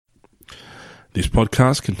This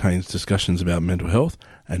podcast contains discussions about mental health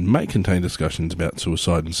and may contain discussions about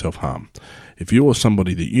suicide and self-harm. If you or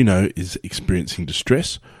somebody that you know is experiencing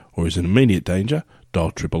distress or is in immediate danger,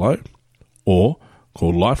 dial 000 or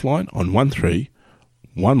call Lifeline on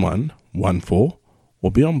 131114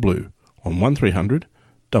 or Beyond Blue on 1300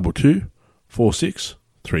 22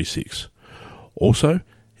 4636. Also,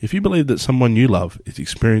 if you believe that someone you love is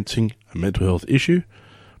experiencing a mental health issue,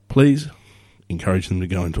 please encourage them to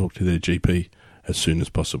go and talk to their GP as soon as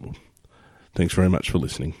possible. Thanks very much for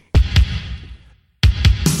listening.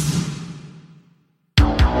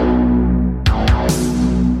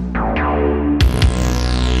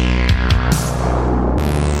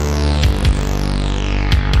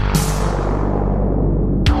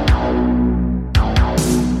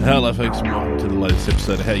 Hello folks, and welcome to the latest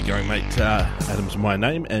episode of How You Going Mate? Adam's my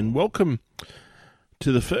name, and welcome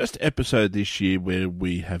to the first episode this year where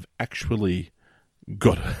we have actually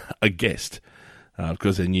got a guest. Of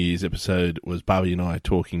course, our New Year's episode was Barbie and I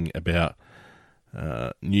talking about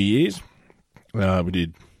New Year's. We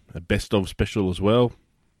did a best of special as well.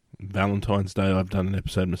 Valentine's Day, I've done an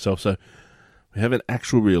episode myself. So we have an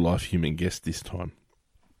actual real life human guest this time.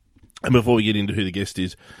 And before we get into who the guest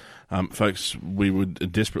is, folks, we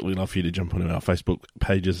would desperately love for you to jump onto our Facebook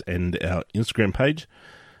pages and our Instagram page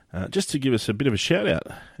just to give us a bit of a shout out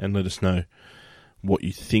and let us know what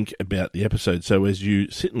you think about the episode. So as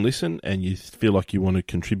you sit and listen and you feel like you want to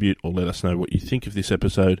contribute or let us know what you think of this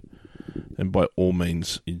episode, then by all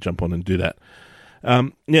means, you jump on and do that.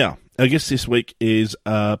 Now, our guest this week is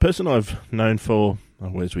a person I've known for,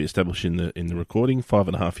 as we established in the recording,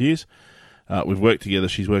 5.5 years. We've worked together.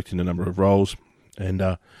 She's worked in a number of roles,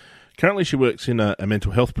 and currently she works in a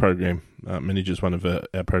mental health program, manages one of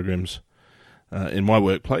our programs in my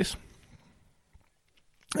workplace.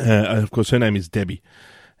 Of course, her name is Debbie,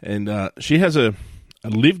 and she has a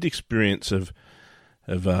lived experience of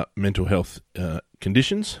mental health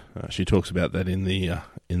conditions. She talks about that in the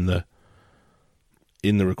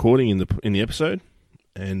recording in the episode,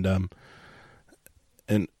 and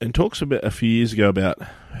talks about a few years ago about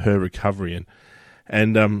her recovery,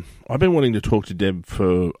 and I've been wanting to talk to Deb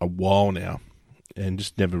for a while now, and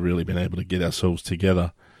just never really been able to get ourselves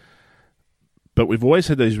together. But we've always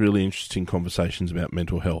had these really interesting conversations about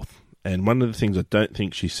mental health. And one of the things I don't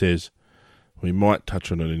think she says, we might touch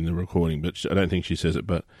on it in the recording, but I don't think she says it,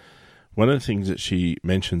 but one of the things that she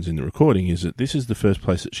mentions in the recording is that this is the first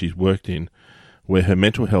place that she's worked in where her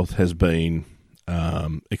mental health has been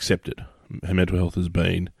accepted. Her mental health hasn't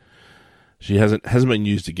been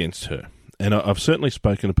used against her. And I've certainly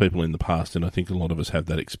spoken to people in the past, and I think a lot of us have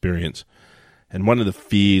that experience. And one of the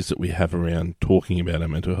fears that we have around talking about our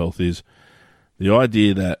mental health is the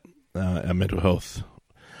idea that our mental health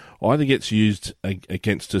either gets used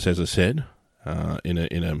against us, as I said,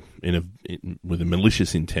 with a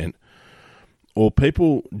malicious intent, or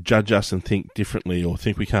people judge us and think differently, or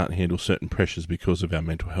think we can't handle certain pressures because of our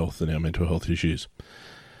mental health and our mental health issues.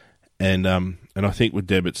 And I think with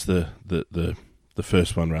Deb, it's the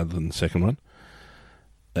first one rather than the second one,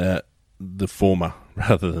 the former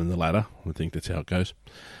rather than the latter. I think that's how it goes.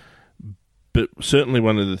 But certainly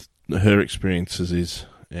one of her experiences is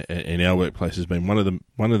in our workplace has been one of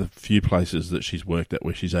the few places that she's worked at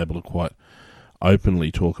where she's able to quite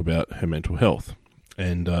openly talk about her mental health,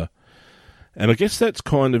 and I guess that's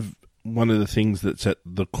kind of one of the things that's at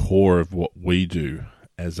the core of what we do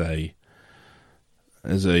as a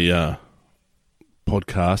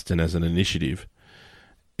podcast and as an initiative.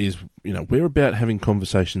 Is, we're about having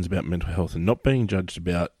conversations about mental health and not being judged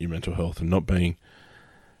about your mental health and not being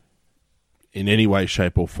in any way,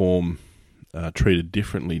 shape or form treated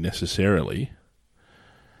differently necessarily,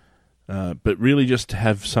 but really just to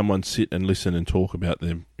have someone sit and listen and talk about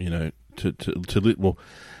them, number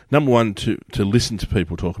one, to listen to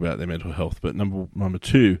people talk about their mental health, but number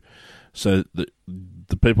two, so that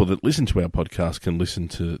the people that listen to our podcast can listen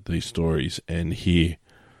to these stories and hear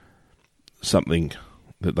something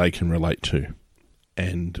that they can relate to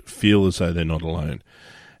and feel as though they're not alone,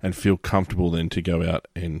 and feel comfortable then to go out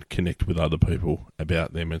and connect with other people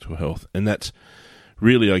about their mental health. And that's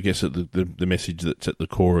really, I guess, the message that's at the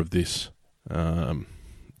core of this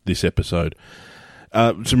episode.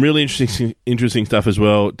 Some really interesting stuff as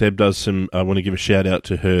well. Deb does some, I want to give a shout out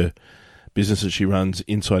to her business that she runs,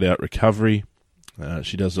 Inside Out Recovery.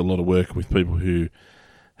 She does a lot of work with people who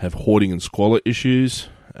have hoarding and squalor issues.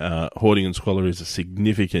 Hoarding and squalor is a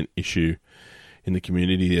significant issue in the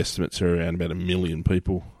community. The estimates are around about 1 million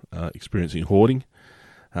people experiencing hoarding.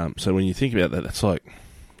 So when you think about that, that's like,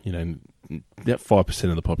 about 5%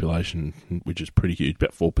 of the population, which is pretty huge,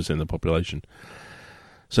 about 4% of the population.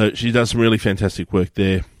 So she does some really fantastic work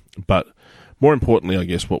there. But more importantly, I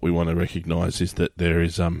guess what we want to recognise is that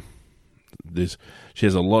she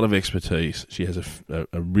has a lot of expertise. She has a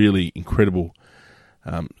really incredible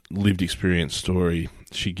lived experience story.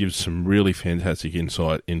 She gives some really fantastic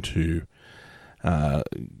insight into,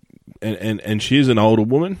 and she is an older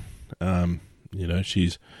woman.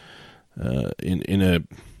 She's in her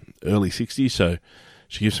early 60s, so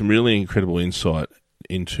she gives some really incredible insight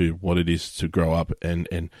into what it is to grow up and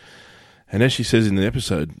as she says in the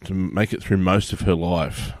episode, to make it through most of her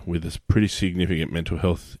life with this pretty significant mental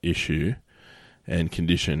health issue and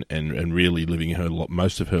condition, and really living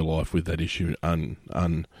most of her life with that issue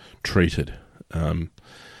untreated.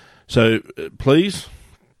 So please,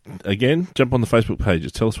 again, jump on the Facebook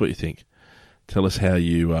pages. Tell us what you think. Tell us how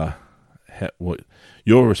you what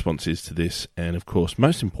your response is to this, and of course,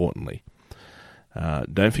 most importantly,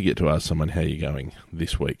 don't forget to ask someone how you're going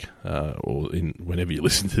this week, or whenever you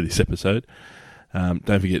listen to this episode. Don't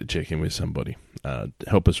forget to check in with somebody.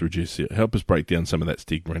 Help us break down some of that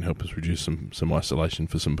stigma, and help us reduce some isolation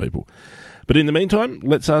for some people. But in the meantime,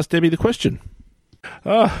 let's ask Debbie the question.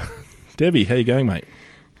 Debbie, how you going, mate?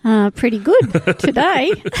 Pretty good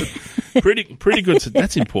today. pretty good. So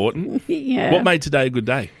that's important. Yeah. What made today a good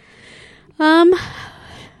day?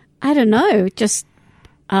 I don't know. Just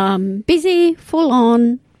busy, full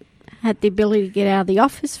on. Had the ability to get out of the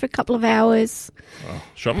office for a couple of hours.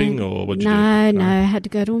 Shopping, or what did you do? No, I had to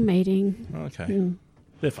go to a meeting. Okay.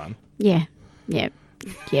 They're fun. Yeah.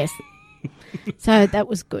 Yes. So that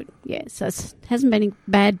was good. Yeah, so it hasn't been a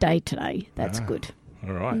bad day today. That's good.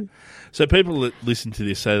 All right. So people that listen to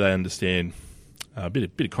this say they understand a bit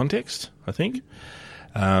of context, I think.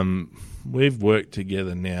 We've worked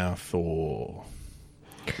together now for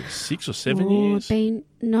 6 or 7 years. Been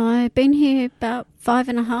here about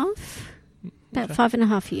 5.5. About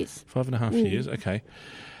 5.5 years. 5.5 years, okay.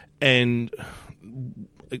 And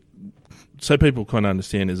so people kind of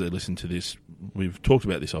understand as they listen to this. We've talked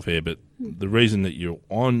about this off air, but the reason that you're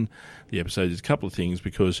on the episode is a couple of things,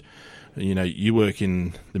 because you work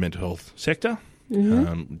in the mental health sector,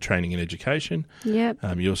 training and education. Yep.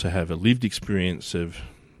 You also have a lived experience of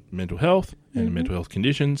mental health and mental health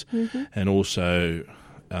conditions, and also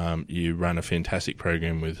you run a fantastic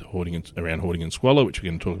program with around hoarding and squalor, which we're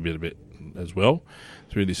going to talk a bit as well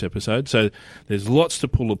through this episode. So there's lots to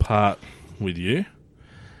pull apart with you,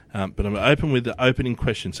 but I'm open with the opening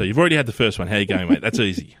question. So you've already had the first one. How you going, mate? That's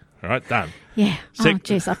easy. All right, done. Yeah.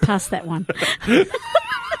 Jeez, I passed that one.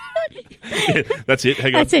 Yeah, that's it.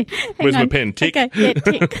 Hang on. That's it. Where's my pen? Tick. Okay, yeah,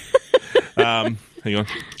 tick. Hang on.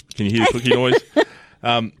 Can you hear the cookie noise?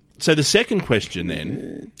 So the second question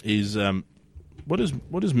then is, what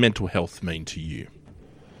does mental health mean to you?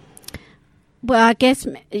 Well, I guess,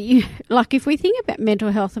 if we think about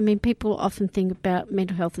mental health, people often think about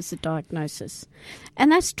mental health as a diagnosis.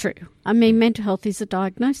 And that's true. Mental health is a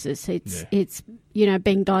diagnosis. It's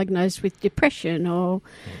being diagnosed with depression or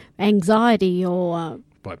anxiety or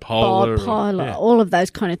bipolar, all of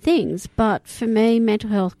those kind of things. But for me,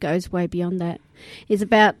 mental health goes way beyond that. It's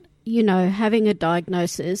about, having a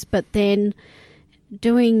diagnosis, but then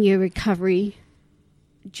doing your recovery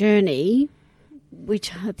journey,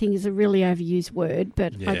 which I think is a really overused word,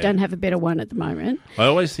 but I don't have a better one at the moment. I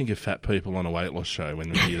always think of fat people on a weight loss show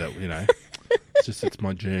when they hear that, it's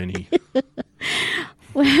my journey.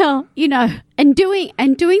 Well, and doing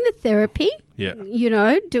the therapy,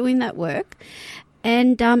 doing that work,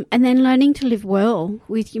 and then learning to live well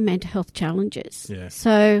with your mental health challenges. Yeah.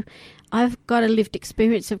 So I've got a lived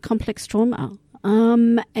experience of complex trauma,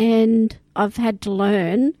 and I've had to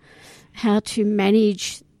learn how to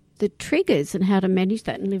manage the triggers and how to manage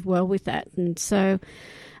that and live well with that. And so,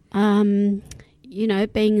 being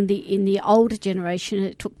in the older generation,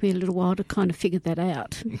 it took me a little while to kind of figure that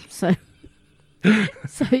out. So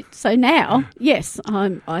now, yes,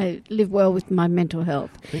 I live well with my mental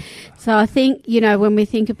health. So I think, when we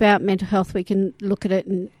think about mental health, we can look at it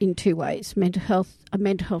in two ways: a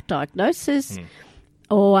mental health diagnosis,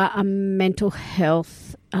 or a mental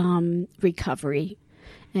health recovery.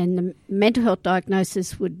 And the mental health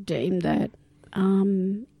diagnosis would deem that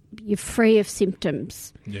you're free of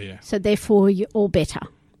symptoms. Yeah. So therefore, you're all better.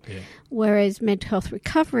 Yeah. Whereas mental health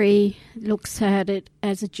recovery looks at it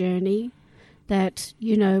as a journey that,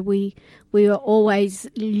 we are always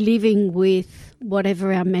living with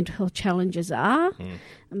whatever our mental health challenges are,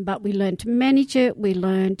 but we learn to manage it, we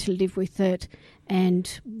learn to live with it,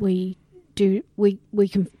 and we can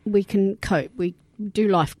cope. We do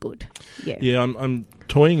life good. Yeah. I'm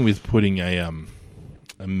toying with putting a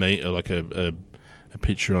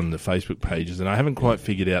picture on the Facebook pages, and I haven't quite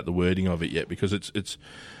figured out the wording of it yet, because it's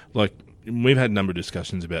like, we've had a number of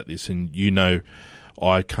discussions about this, and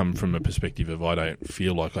I come from a perspective of I don't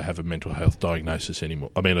feel like I have a mental health diagnosis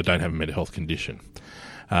anymore. I mean, I don't have a mental health condition.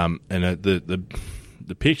 And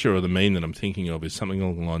the picture or the meme that I'm thinking of is something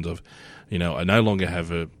along the lines of, I no longer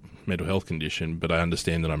have a mental health condition, but I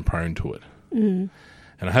understand that I'm prone to it. Mm.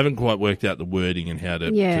 And I haven't quite worked out the wording and how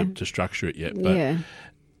to structure it yet. But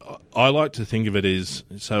I like to think of it as,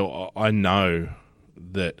 so I know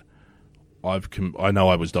that I know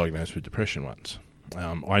I was diagnosed with depression once.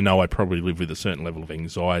 I know I probably live with a certain level of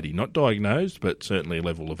anxiety, not diagnosed, but certainly a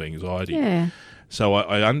level of anxiety. Yeah. So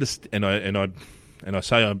I understand, and I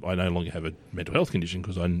say I no longer have a mental health condition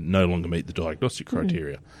because I no longer meet the diagnostic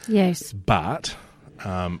criteria. Yes. But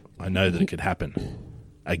I know that it could happen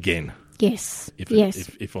again. Yes.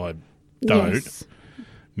 If I don't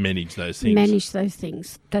manage those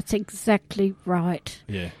things. That's exactly right.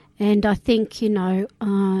 Yeah. And I think,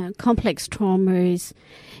 complex trauma is,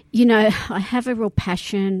 I have a real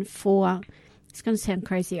passion for, it's going to sound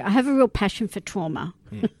crazy, I have a real passion for trauma.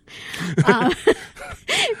 Not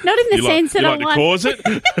in the sense that I want to cause it.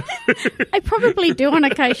 I probably do on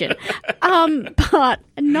occasion. But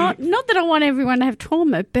not that I want everyone to have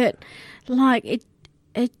trauma, but like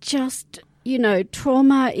it just,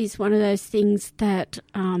 trauma is one of those things that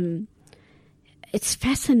it's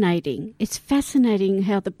fascinating. It's fascinating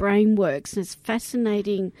how the brain works. It's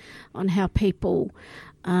fascinating on how people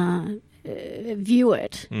view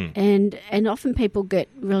it. And often people get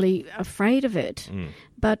really afraid of it.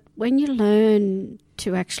 But when you learn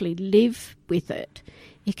to actually live with it,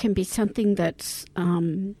 it can be something that's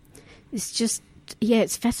it's just,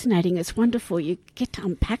 it's fascinating. It's wonderful. You get to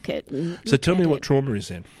unpack it. So tell me what trauma is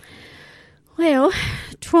then. Well,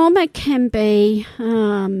 trauma can be...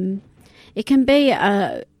 it can be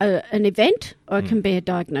an event or it can be a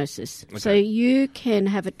diagnosis. Okay. So you can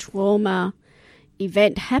have a trauma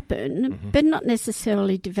event happen, but not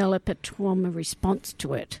necessarily develop a trauma response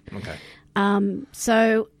to it. Okay.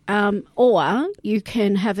 Or you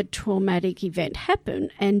can have a traumatic event happen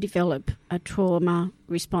and develop a trauma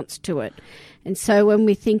response to it. And so when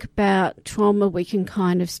we think about trauma, we can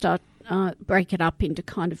kind of start break it up into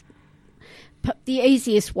kind of. The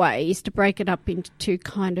easiest way is to break it up into two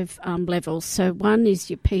kind of levels. So one is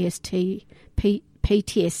your PTSD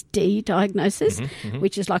diagnosis,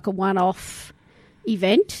 which is like a one-off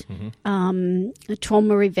event, a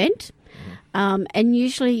trauma event. And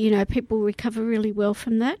usually, people recover really well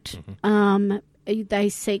from that. They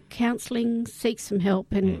seek counselling, seek some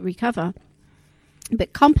help and recover.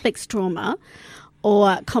 But complex trauma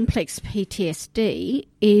or complex PTSD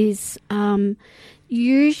is...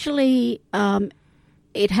 usually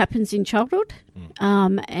it happens in childhood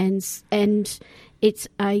and it's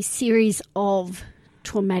a series of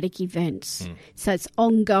traumatic events. So it's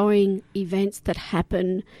ongoing events that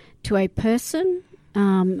happen to a person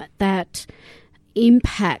that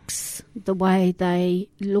impacts the way they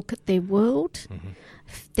look at their world,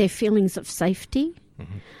 their feelings of safety.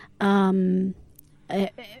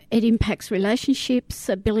 It impacts relationships,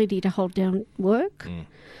 ability to hold down work.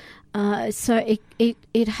 So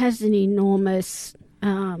it has an enormous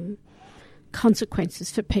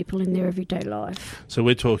consequences for people in their everyday life. So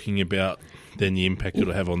we're talking about then the impact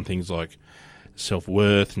it'll have on things like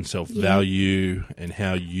self-worth and self-value and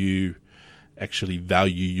how you actually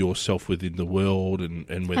value yourself within the world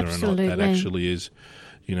and whether Absolutely. or not that actually is,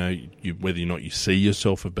 whether or not you see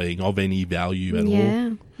yourself as being of any value at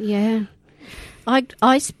all. Yeah.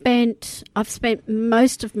 I've spent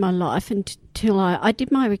most of my life until I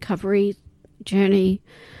did my recovery journey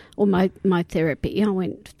or my therapy. I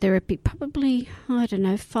went to therapy probably,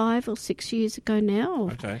 5 or 6 years ago now.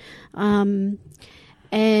 Okay.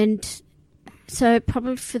 And so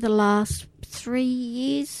probably for the last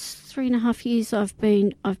 3.5 years, I've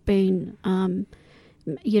been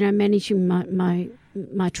managing my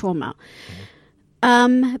trauma.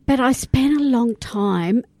 But I spent a long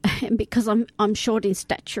time, because I'm short in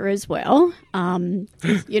stature as well, 4'9"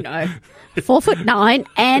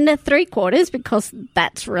 and 3/4, because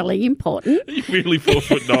that's really important. Are you really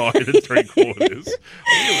 4'9" and 3/4?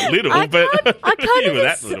 You're little,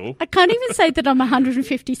 I can't even say that I'm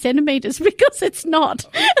 150 centimetres because it's not.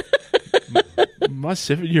 My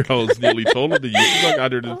 7-year-old's nearly taller than you. She's like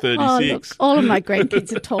 136. Oh, look, all of my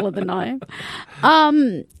grandkids are taller than I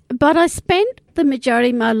am. But I spent the majority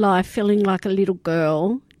of my life feeling like a little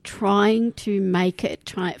girl, trying to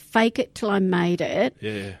fake it till I made it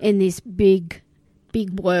in this big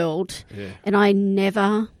world. Yeah. And I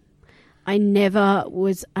never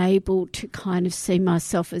was able to kind of see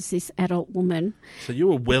myself as this adult woman. So you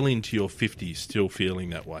were well into your 50s still feeling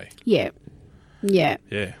that way? Yeah. Yeah.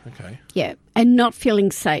 Yeah, okay. Yeah, and not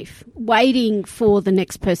feeling safe, waiting for the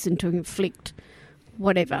next person to inflict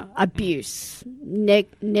whatever, abuse,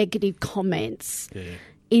 negative comments,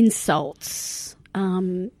 insults,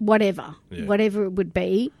 whatever it would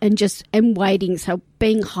be, and waiting. So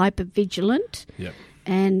being hyper vigilant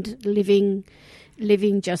and living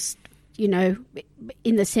just, you know,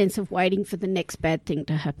 in the sense of waiting for the next bad thing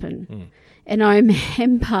to happen. And I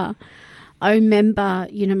remember,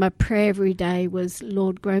 you know, my prayer every day was,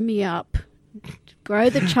 Lord, grow me up. Grow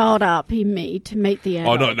the child up in me to meet the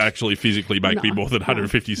adult. Oh, not actually physically make me more than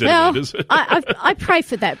 150 centimetres. Well, I pray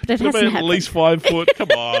for that, but it hasn't happened. At least 5 foot.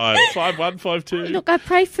 Come on, 5'1", 5'2". Look, I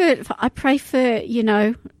pray for you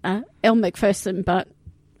know, Elle Macpherson, but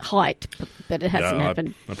height, but it hasn't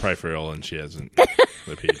happened. I pray for Elle, and she hasn't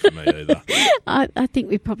appeared for me either. I think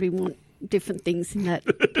we probably want different things in that.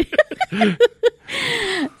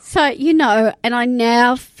 So, you know, and I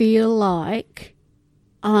now feel like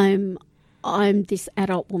I'm this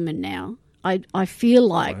adult woman now. I feel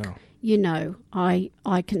like, you know, I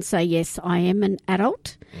can say, yes, I am an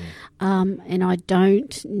adult, and I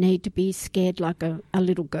don't need to be scared like a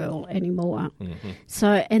little girl anymore.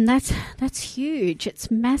 So, and that's huge. It's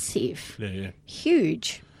massive. Yeah.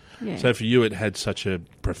 Huge. Yeah. So for you, it had such a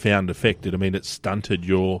profound effect. I mean, it stunted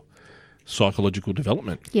your psychological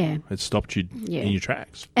development. Yeah. It stopped you in your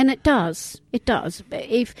tracks. And it does. It does.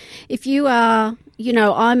 If you are, you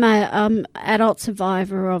know, I'm a adult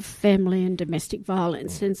survivor of family and domestic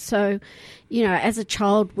violence. And so, you know, as a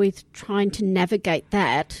child with trying to navigate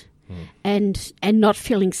that and not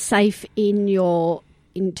feeling safe in your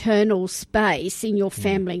internal space, in your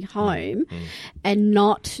family home, and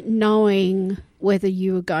not knowing whether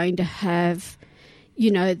you were going to have,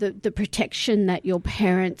 you know, the protection that your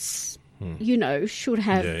parents you know, should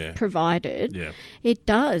have provided. It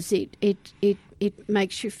does. It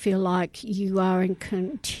makes you feel like you are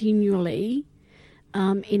continually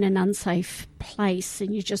in an unsafe place,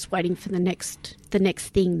 and you're just waiting for the next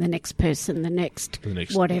thing, the next person, the next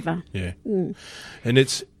whatever. Yeah, and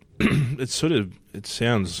it's sort of, it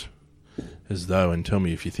sounds as though, and tell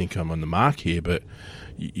me if you think I'm on the mark here, but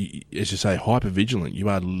as you say, hypervigilant. You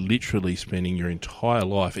are literally spending your entire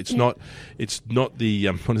life. It's not the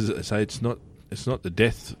what does it say? It's not the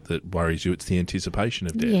death that worries you. It's the anticipation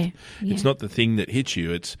of death. It's not the thing that hits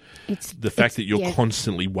you. It's the fact that you're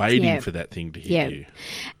constantly waiting for that thing to hit you.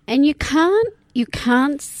 And you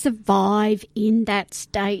can't survive in that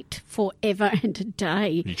state forever and a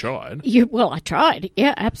day. You tried. I tried.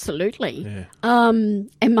 Yeah, absolutely. Yeah.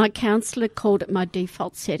 And my counsellor called it my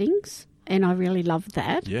default settings. And I really loved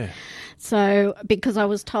that. Yeah. So, because I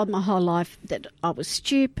was told my whole life that I was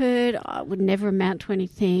stupid, I would never amount to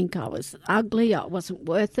anything, I was ugly, I wasn't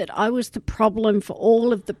worth it. I was the problem for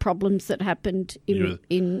all of the problems that happened You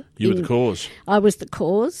were the cause. I was the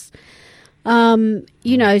cause. You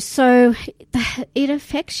know, so it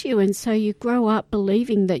affects you, and so you grow up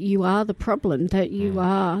believing that you are the problem, that you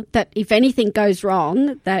are, that if anything goes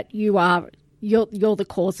wrong, that you're the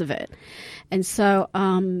cause of it. And so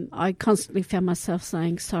I constantly found myself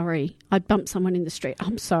saying sorry. I'd bump someone in the street.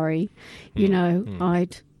 I'm sorry. You know,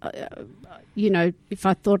 I'd, you know, if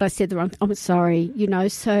I thought I said the wrong thing, I'm sorry. You know,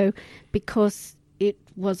 so because it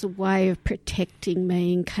was a way of protecting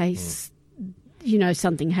me in case, you know,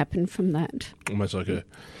 something happened from that. Almost like a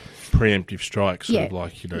preemptive strike, sort of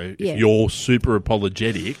like, you know, if you're super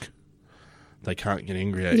apologetic, they can't get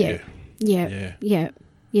angry at you.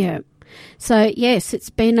 Yeah. So, yes, it's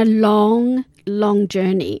been a long, long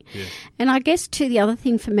journey. Yeah. And I guess, too, the other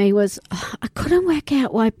thing for me was I couldn't work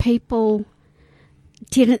out why people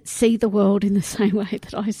didn't see the world in the same way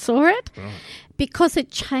that I saw it. Right. Because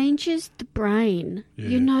it changes the brain. Yeah.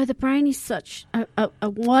 You know, the brain is such a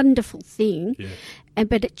wonderful thing,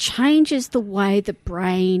 but it changes the way the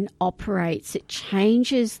brain operates. It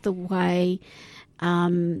changes the way...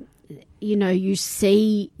 you know, you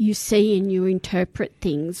see and you interpret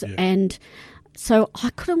things. Yeah. And so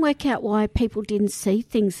I couldn't work out why people didn't see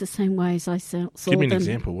things the same way as I saw them. Give me an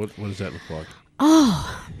example. What does that look like?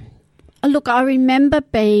 Oh, look, I remember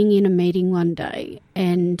being in a meeting one day,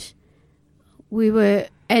 and we were,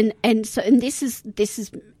 and this is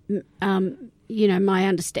you know, my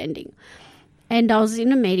understanding. And I was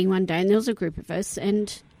in a meeting one day, and there was a group of us,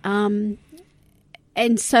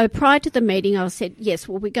 and so prior to the meeting, I said, yes,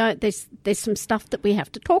 well, there's some stuff that we have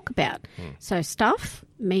to talk about. So stuff,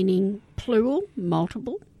 meaning plural,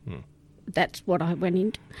 multiple. That's what I went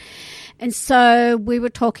into. And so we were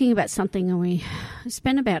talking about something, and we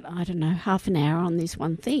spent about, I don't know, half an hour on this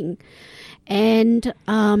one thing. And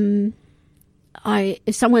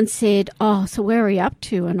someone said, oh, so where are you up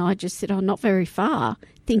to? And I just said, oh, not very far,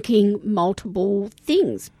 thinking multiple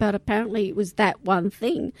things. But apparently it was that one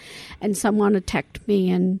thing. And someone attacked me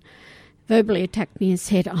and verbally attacked me and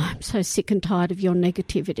said, I'm so sick and tired of your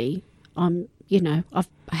negativity. I've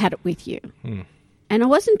had it with you. Mm. And I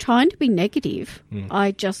wasn't trying to be negative.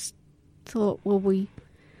 I just thought, well, we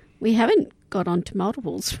haven't got onto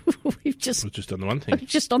multiples. We've just done the one thing.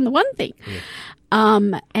 Just on the one thing. Yeah.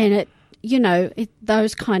 And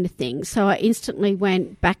those kind of things. So I instantly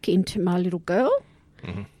went back into my little girl.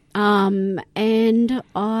 Mm-hmm. And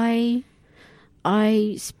I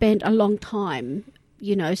spent a long time,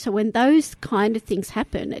 so when those kind of things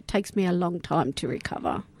happen, it takes me a long time to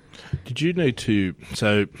recover. Did you need to,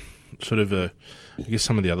 so sort of I guess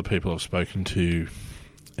some of the other people I've spoken to,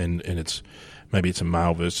 and maybe it's a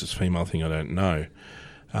male versus female thing, I don't know.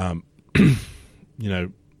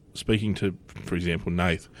 Speaking to, for example,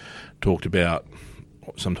 Nath, talked about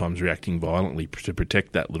sometimes reacting violently to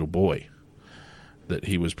protect that little boy that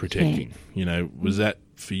he was protecting. Yeah. Was that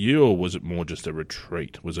for you, or was it more just a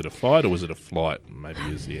retreat? Was it a fight or was it a flight? Maybe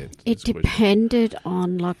is the end. It depended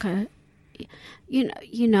on I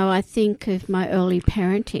think of my early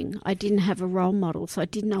parenting. I didn't have a role model, so I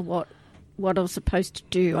didn't know what I was supposed to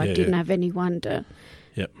do. I didn't have anyone to,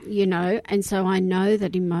 and so I know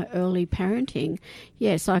that in my early parenting,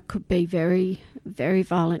 yes, I could be very, very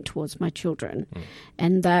violent towards my children,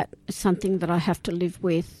 and that is something that I have to live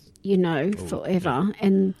with, forever. Yeah.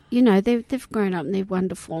 And, they've grown up and they're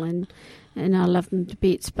wonderful and I love them to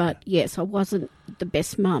bits, but yes, I wasn't the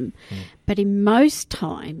best mum. But in most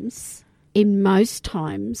times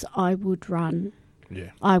I would run.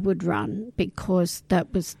 Yeah. I would run because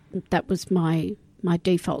that was my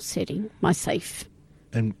default setting, my safe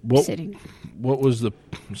setting. What was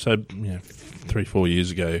 3-4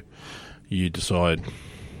 years ago you decide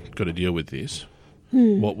got to deal with this?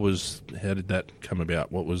 How did that come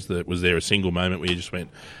about? Was there a single moment where you just went,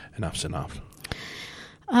 enough's enough?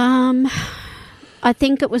 I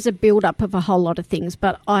think it was a build-up of a whole lot of things,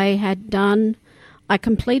 but I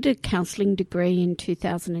completed a counselling degree in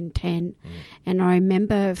 2010, and I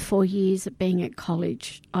remember 4 years of being at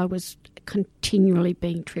college, I was continually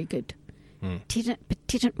being triggered.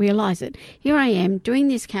 Didn't realise it. Here I am doing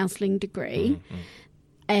this counselling degree,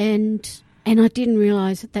 and I didn't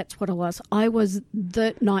realise that that's what I was. I was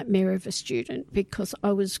the nightmare of a student because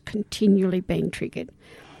I was continually being triggered,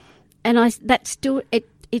 and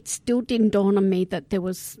it still didn't dawn on me that there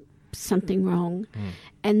was something wrong.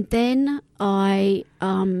 And then I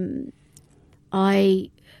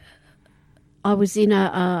was in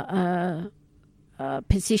a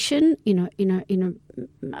position, in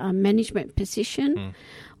a management position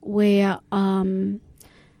where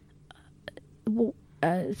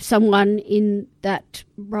someone in that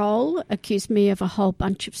role accused me of a whole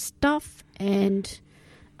bunch of stuff and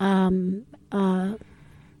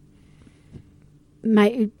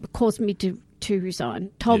caused me to resign,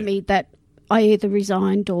 told me that I either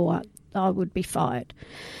resigned or I would be fired.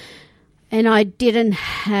 And I didn't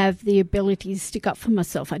have the ability to stick up for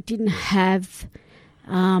myself. I didn't have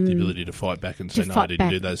the ability to fight back and say, no, I didn't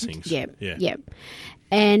do those things. Yeah.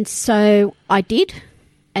 And so I did.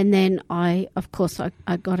 And then I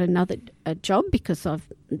got another job because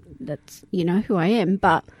that's who I am.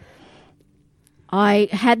 But I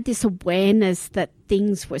had this awareness that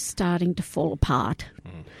things were starting to fall apart.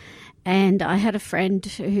 And I had a friend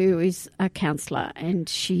who is a counsellor, and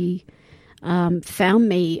she found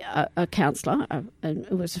me a counsellor, and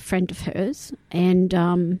it was a friend of hers. And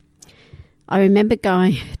I remember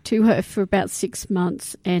going to her for about 6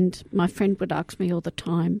 months, and my friend would ask me all the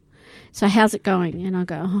time, so how's it going? And I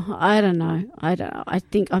go, I don't know. I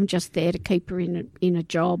think I'm just there to keep her in a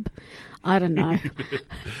job. I don't know.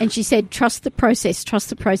 And she said, trust the process.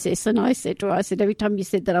 And I said to her, every time you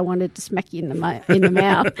said that, I wanted to smack you in the mouth.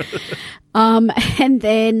 And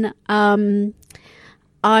then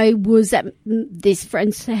I was at this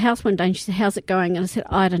friend's house one day, and she said, how's it going? And I said,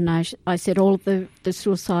 I don't know. I said, all of the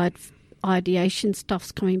suicide ideation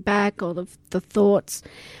stuff's coming back, or the thoughts.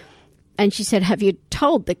 And she said, have you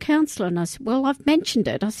told the counsellor? And I said, well, I've mentioned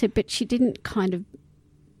it. I said, but she didn't kind of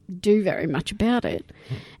do very much about it.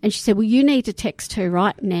 And she said, well, you need to text her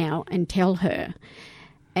right now and tell her.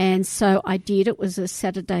 And so I did. It was a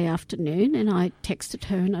Saturday afternoon, and I texted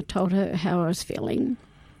her and I told her how I was feeling.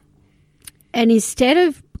 And instead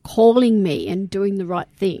of calling me and doing the right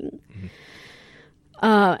thing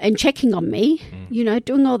and checking on me,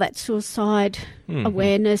 doing all that suicide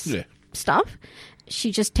awareness stuff,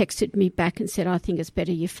 she just texted me back and said, I think it's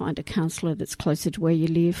better you find a counsellor that's closer to where you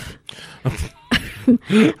live.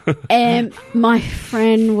 And my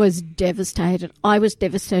friend was devastated. I was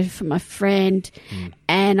devastated for my friend,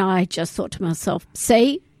 and I just thought to myself,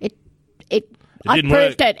 see, I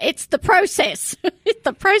proved it. It's the process.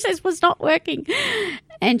 The process was not working.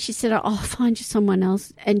 And she said, I'll find you someone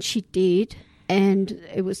else. And she did. And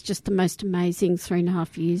it was just the most amazing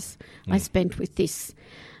 3.5 years I spent with this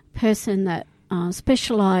person that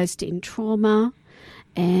specialised in trauma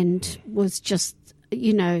and was just,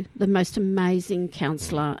 the most amazing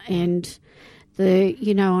counsellor. And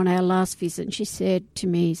on our last visit, she said to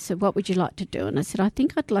me, so what would you like to do? And I said, I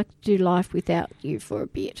think I'd like to do life without you for a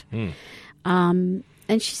bit. And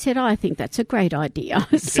she said, I think that's a great idea.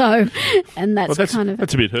 So, and that's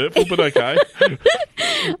a bit hurtful, but okay.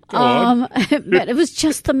 But it was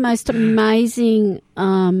just the most amazing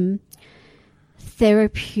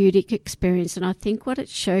therapeutic experience. And I think what it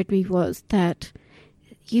showed me was that,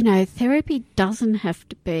 therapy doesn't have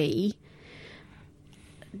to be,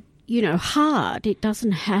 hard. It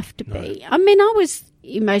doesn't have to be. I mean, I was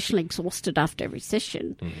emotionally exhausted after every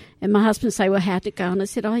session. And my husband say, well, how'd it go? And I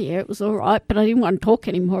said, oh, yeah, it was all right, but I didn't want to talk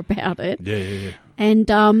anymore about it. Yeah.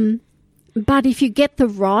 And, but if you get the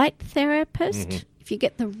right therapist, if you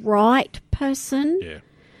get the right person,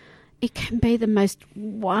 it can be the most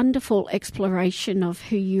wonderful exploration of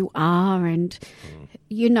who you are. And,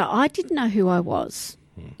 I didn't know who I was,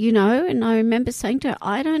 and I remember saying to her,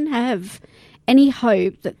 I don't have any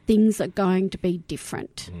hope that things are going to be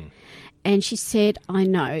different. And she said, I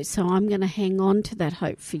know, so I'm going to hang on to that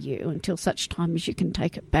hope for you until such time as you can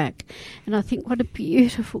take it back. And I think what a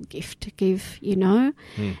beautiful gift to give,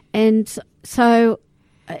 And so,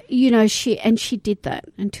 she did that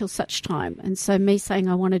until such time. And so me saying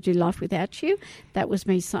I want to do life without you, that was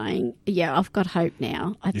me saying, yeah, I've got hope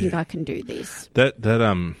now. I think I can do this.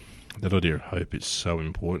 That idea of hope is so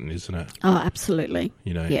important, isn't it? Oh, absolutely.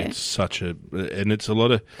 It's such and it's a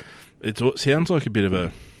lot of, it sounds like a bit of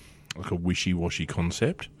a wishy-washy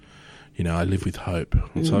concept. I live with hope.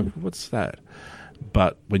 It's like, what's that?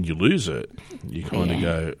 But when you lose it, you kind of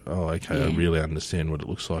go, oh, okay, I really understand what it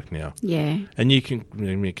looks like now. Yeah. And you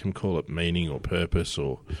can call it meaning or purpose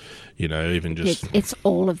or, even just... It's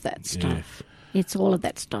all of that stuff. Yeah. It's all of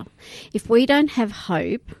that stuff. If we don't have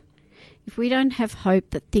hope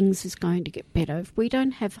that things is going to get better, if we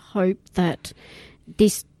don't have hope that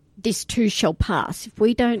this too shall pass, if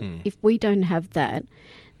we don't have that,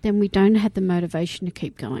 then we don't have the motivation to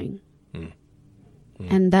keep going.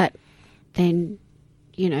 And that then,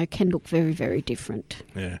 can look very, very different.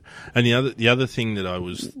 Yeah. And the other thing that I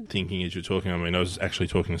was thinking as you're talking, I was actually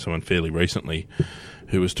talking to someone fairly recently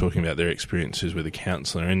who was talking about their experiences with a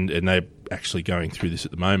counsellor, and they're actually going through this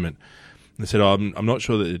at the moment. And they said, I'm not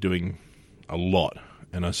sure that they're doing a lot.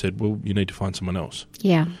 And I said, well, you need to find someone else.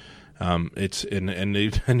 Yeah. It's an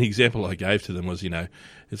example I gave to them was,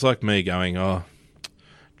 it's like me going,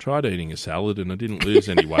 tried eating a salad and I didn't lose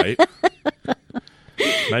any weight.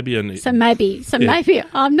 Maybe I'm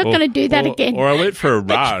not going to do that again. Or I went for a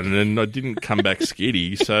run and I didn't come back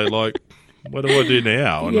skinny. So, what do I do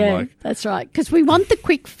now? And I'm that's right. Because we want the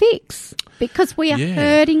quick fix. Because we are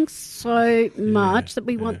hurting so much that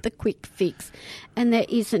we want the quick fix, and there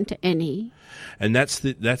isn't any. And that's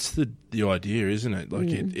the idea, isn't it?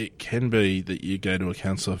 It can be that you go to a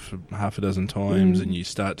counsellor for half a dozen times and you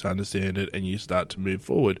start to understand it and you start to move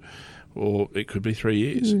forward. Or it could be 3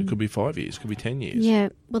 years, it could be 5 years, it could be 10 years. Yeah,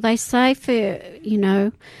 well, they say for,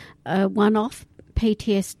 a one-off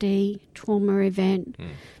PTSD trauma event,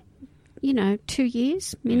 2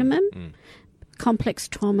 years minimum. Complex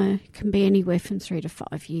trauma can be anywhere from 3 to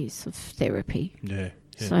 5 years of therapy. Yeah.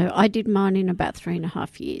 So I did mine in about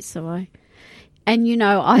 3.5 years. So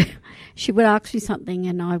she would ask me something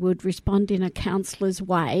and I would respond in a counsellor's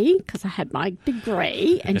way because I had my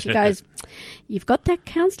degree, and she goes, "You've got that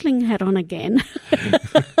counselling hat on again."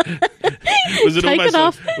 Was it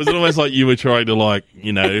almost like you were trying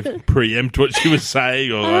to preempt what she was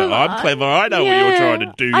saying, or I'm clever, I know what you're trying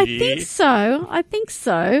to do here? I think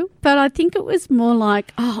so. But I think it was more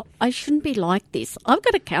like, I shouldn't be like this. I've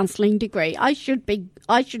got a counselling degree. I should be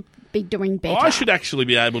doing better. I should actually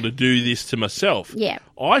be able to do this to myself. Yeah.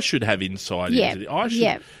 I should have insight into it. I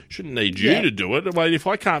shouldn't need you to do it. I mean, if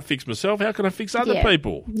I can't fix myself, how can I fix other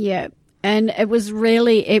people? Yeah. And it was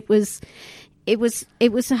really, it was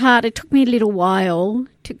hard. It took me a little while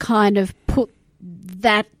to kind of put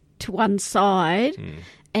that to one side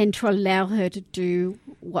and to allow her to do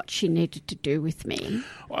what she needed to do with me.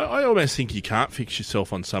 I almost think you can't fix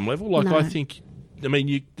yourself on some level. No. I think,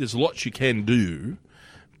 there's lots you can do,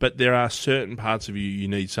 but there are certain parts of you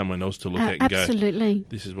need someone else to look at and absolutely. Go,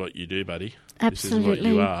 this is what you do, buddy. Absolutely. This is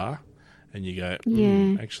what you are. And you go,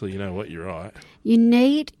 actually, you know what, you're right.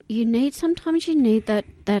 Sometimes you need that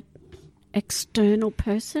external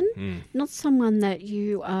person, not someone that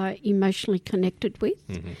you are emotionally connected with.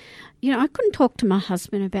 Mm-hmm. You know, I couldn't talk to my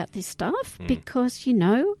husband about this stuff because, you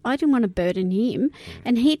know, I didn't want to burden him,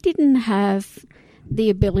 and he didn't have the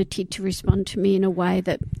ability to respond to me in a way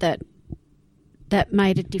that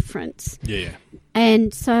made a difference. Yeah.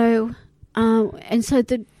 And so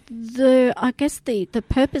the I guess the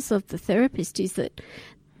purpose of the therapist is that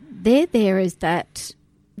they're there as that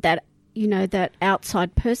you know, that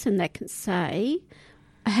outside person that can say,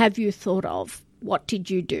 have you thought of, what did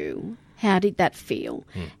you do? How did that feel?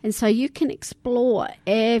 And so you can explore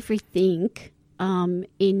everything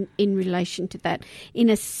in relation to that in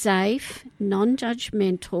a safe,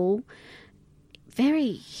 non-judgmental,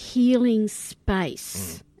 very healing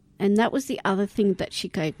space. And that was the other thing that she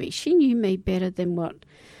gave me. She knew me better than what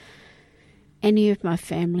any of my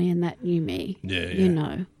family and that knew me, you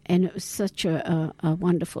know. And it was such a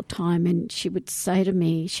wonderful time. And she would say to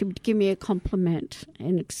me, she would give me a compliment.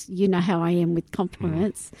 And you know how I am with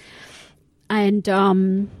compliments. And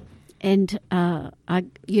I,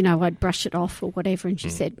 you know, I'd brush it off or whatever. And she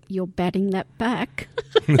said, "You're batting that back."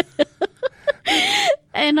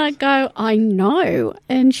 And I go, "I know."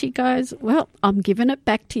 And she goes, "Well, I'm giving it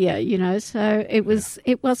back to you," you know. So it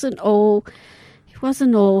wasn't all,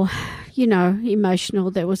 you know,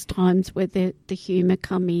 emotional. There was times where the humour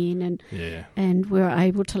come in and we were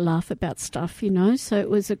able to laugh about stuff, you know. So it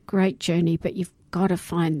was a great journey, but you've got to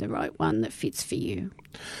find the right one that fits for you.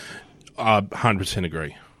 I 100%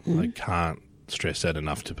 agree. I can't stress that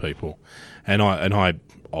enough to people. And I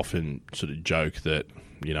often sort of joke that,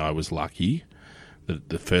 you know, I was lucky that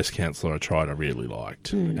the first counsellor I tried I really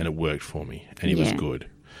liked and it worked for me and he was good.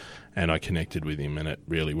 And I connected with him and it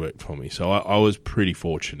really worked for me. So I was pretty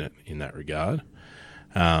fortunate in that regard.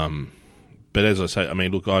 But as I say, I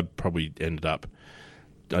mean, look, I probably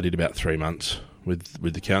I did about 3 months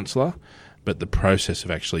with the counsellor, but the process of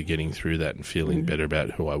actually getting through that and feeling better about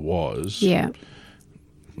who I was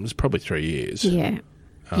was probably 3 years.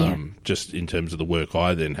 Just in terms of the work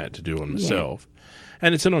I then had to do on myself.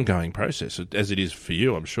 And it's an ongoing process, as it is for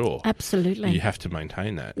you, I'm sure. Absolutely. You have to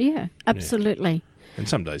maintain that. Yeah, absolutely. Yeah. And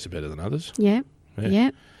some days are better than others. Yeah.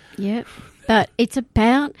 But it's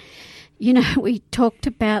about, you know, we talked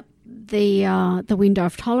about the window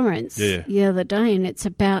of tolerance the other day, and it's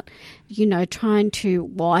about, you know, trying to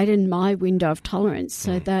widen my window of tolerance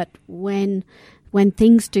so that when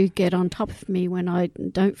things do get on top of me, when I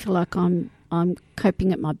don't feel like I'm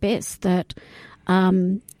coping at my best, that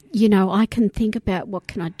you know, I can think about what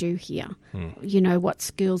can I do here. You know, what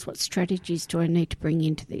skills, what strategies do I need to bring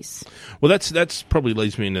into this? Well, that's probably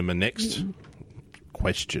leads me into my next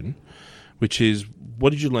question, which is, what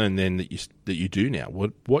did you learn then that you do now?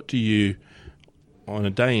 What do you, on a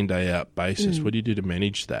day in, day out basis, what do you do to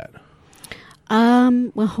manage that?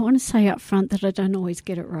 Well, I want to say up front that I don't always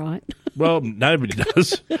get it right. Well, nobody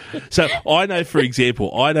does. So I know, for example,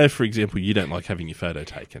 you don't like having your photo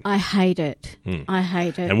taken. I hate it. I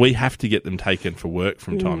hate it. And we have to get them taken for work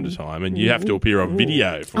from time to time, and you have to appear on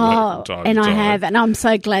video for work from time to time. And I have, and I'm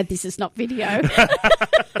so glad this is not video.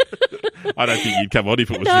 I don't think you'd come on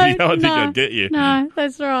if it was video. I think I'd get you. No,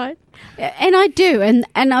 that's right. And I do, and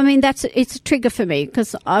I mean it's a trigger for me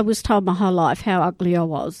because I was told my whole life how ugly I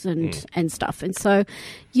was and stuff, and so,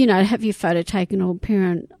 you know, have your photo taken or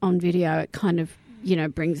appear on video, it kind of, you know,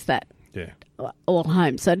 brings that all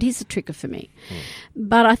home. So it is a trigger for me.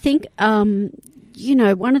 But I think, you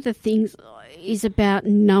know, one of the things is about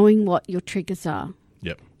knowing what your triggers are.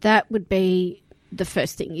 Yep. That would be the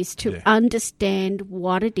first thing, is to understand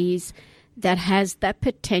what it is that has that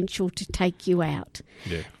potential to take you out,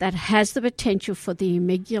 that has the potential for the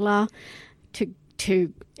amygdala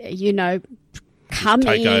to you know, come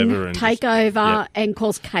take over and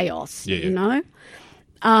cause chaos, you know.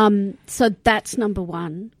 So that's number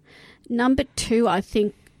one. Number two, I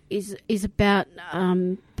think, is about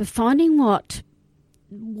finding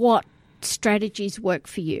what strategies work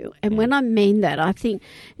for you. And when I mean that, I think,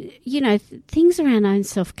 you know, things around own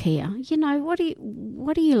self-care. You know, what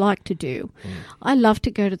do you like to do? I love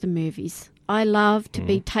to go to the movies. I love to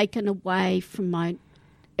be taken away from my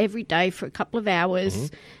everyday for a couple of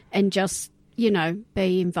hours and just, you know,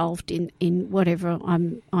 be involved in whatever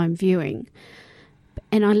I'm viewing.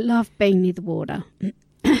 And I love being near the water.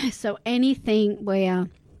 So anything where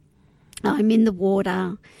I'm in the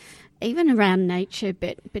water, even around nature,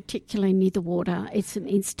 but particularly near the water, it's an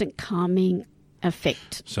instant calming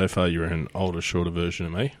effect. So far, you're an older, shorter version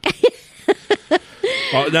of me.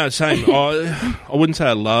 No, same. I wouldn't say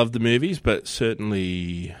I love the movies, but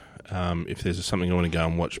certainly if there's something I want to go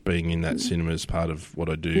and watch, being in that cinema is part of what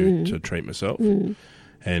I do to treat myself.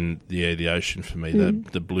 And the ocean for me,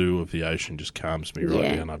 the blue of the ocean just calms me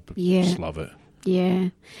right down. I just love it. Yeah.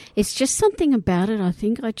 It's just something about it, I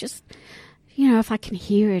think. I just, if I can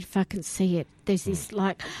hear it, if I can see it, there's this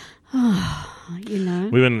like,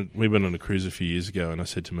 We went on a cruise a few years ago, and I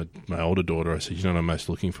said to my older daughter, I said, you know what I'm most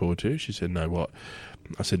looking forward to? She said, no, what?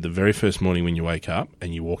 I said, the very first morning when you wake up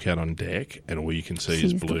and you walk out on deck and all you can see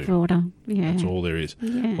is blue. The water. Yeah. That's all there is.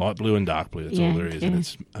 Yeah. Light blue and dark blue, that's all there is. And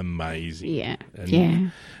it's amazing. Yeah.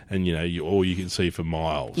 And, and all you can see for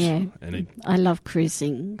miles. Yeah. And I love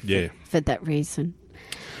cruising for that reason.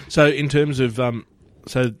 So in terms of... all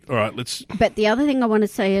right, let's... But the other thing I want to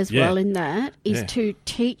say as well in that is to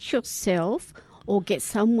teach yourself or get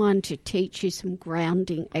someone to teach you some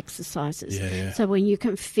grounding exercises. So when you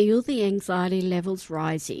can feel the anxiety levels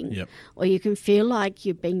rising or you can feel like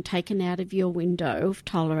you're being taken out of your window of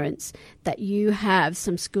tolerance, that you have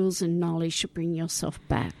some skills and knowledge to bring yourself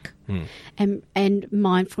back. And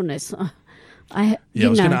mindfulness... I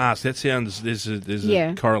was going to ask. That sounds there's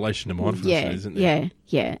a correlation to mindfulness, isn't there?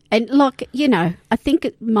 Yeah. And I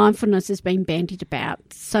think mindfulness has been bandied about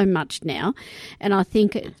so much now, and I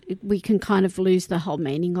think we can kind of lose the whole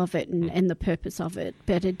meaning of it and the purpose of it.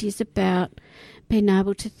 But it is about being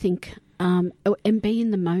able to think and be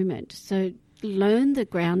in the moment. So learn the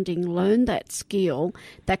grounding, learn that skill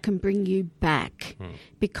that can bring you back.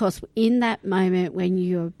 Because in that moment when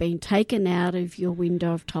you have been taken out of your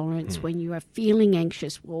window of tolerance, when you are feeling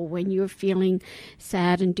anxious or when you're feeling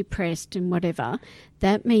sad and depressed and whatever,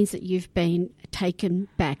 that means that you've been taken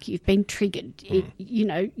back. You've been triggered.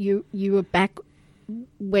 You were back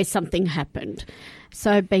where something happened.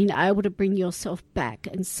 So being able to bring yourself back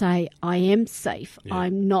and say, I am safe,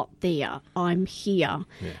 I'm not there, I'm here,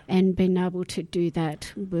 and being able to do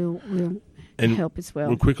that will help as well.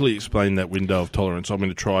 We'll quickly explain that window of tolerance. I'm going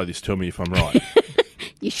to try this. Tell me if I'm right.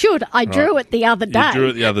 You should. I drew it the other day. You drew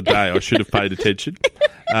it the other day. I should have paid attention.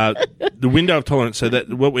 The window of tolerance, so that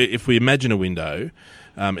if we imagine a window...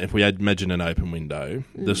 if we imagine an open window,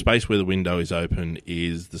 the space where the window is open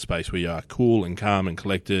is the space where you are cool and calm and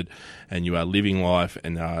collected, and you are living life,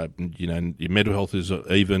 and your mental health is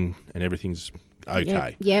even, and everything's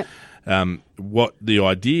okay. Yep. What the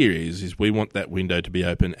idea is we want that window to be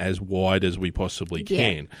open as wide as we possibly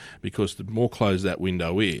can, because the more closed that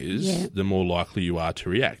window is, the more likely you are to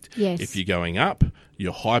react. Yes. If you're going up,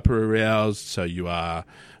 you're hyper aroused, so you are.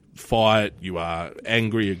 Fight, you are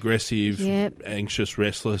angry, aggressive, anxious,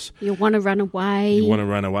 restless. You want to run away.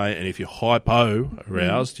 And if you're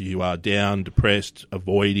hypo-aroused, you are down, depressed,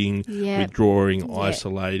 avoiding, withdrawing,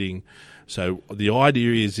 isolating. So the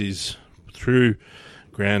idea is through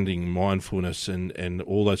grounding, mindfulness and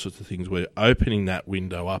all those sorts of things, we're opening that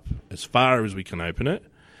window up as far as we can open it,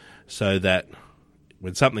 so that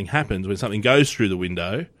when something happens, when something goes through the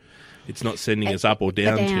window... It's not sending us up or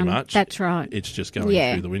down too much. That's right. It's just going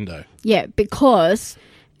through the window. Yeah, because,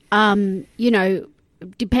 depending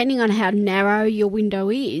on how narrow your window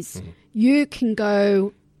is, you can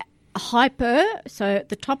go hyper, so at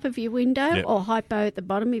the top of your window, or hypo at the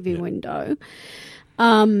bottom of your window.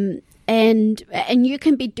 And you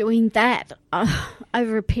can be doing that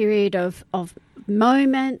over a period of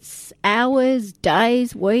moments, hours,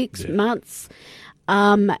 days, weeks, months.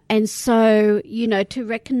 And so, to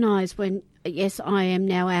recognise when, yes, I am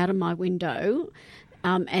now out of my window,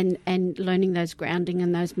 and learning those grounding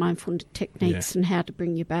and those mindful techniques and how to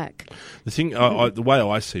bring you back. The thing, the way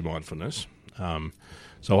I see mindfulness,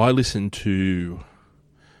 so I listened to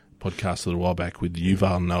a podcast a little while back with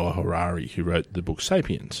Yuval Noah Harari, who wrote the book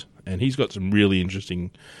Sapiens, and he's got some really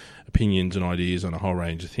interesting opinions and ideas on a whole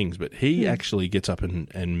range of things, but he actually gets up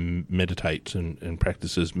and meditates and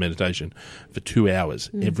practices meditation for 2 hours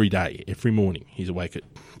every day, every morning. He's awake at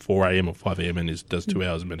 4 a.m. or 5 a.m. and does 2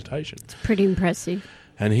 hours of meditation. It's pretty impressive.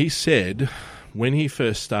 And he said when he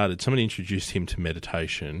first started, somebody introduced him to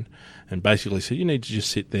meditation and basically said, you need to just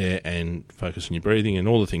sit there and focus on your breathing and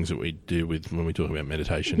all the things that we do when we talk about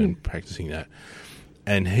meditation and practicing that.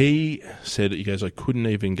 And he said, he goes, I couldn't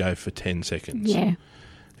even go for 10 seconds. Yeah.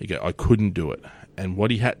 He goes, I couldn't do it. And what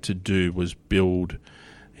he had to do was build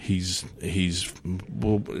his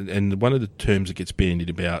and one of the terms that gets bandied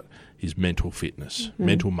about is mental fitness,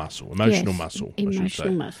 mental muscle, emotional muscle, I should say.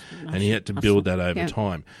 And he had to build that over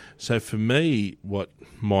time. So for me, what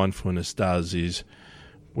mindfulness does is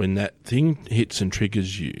when that thing hits and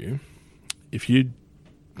triggers you, if you're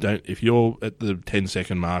at the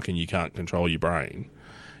 10-second mark and you can't control your brain,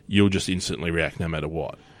 you'll just instantly react no matter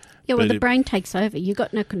what. Yeah, well, the brain takes over. You've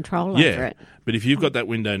got no control over it. But if you've got that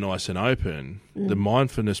window nice and open, the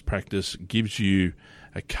mindfulness practice gives you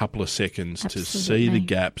a couple of seconds to see the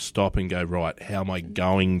gap, stop and go, right, how am I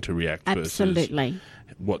going to react versus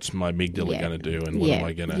what's my amygdala going to do and what am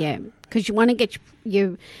I going to... Yeah, because you want to get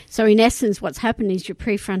your... So in essence, what's happened is your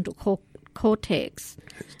prefrontal cortex...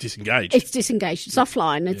 It's disengaged. It's disengaged. It's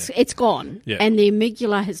offline. It's gone. Yeah. And the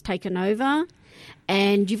amygdala has taken over,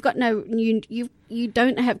 and you've got you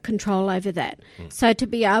don't have control over that. So to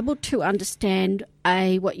be able to understand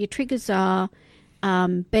A, what your triggers are,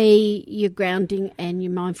 B, your grounding and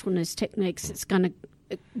your mindfulness techniques that's going to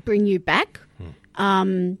bring you back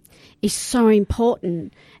is so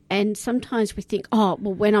important. And sometimes we think, oh,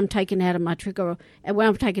 well, when I'm taken out of my trigger and when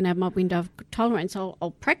I'm taken out of my window of tolerance,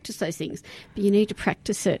 I'll practice those things. But you need to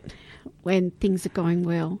practice it when things are going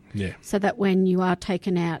well, so that when you are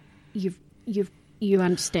taken out, you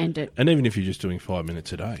understand it. And even if you're just doing 5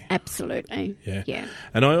 minutes a day. Absolutely. Yeah.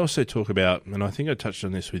 And I also talk about, and I think I touched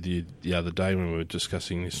on this with you the other day when we were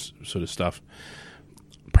discussing this sort of stuff,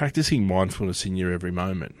 practicing mindfulness in your every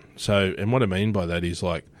moment. So, and what I mean by that is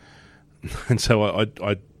like, and so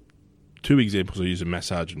I two examples I use are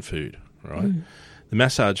massage and food, right? The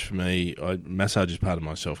massage for me, massage is part of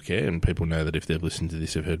my self-care, and people know that if they've listened to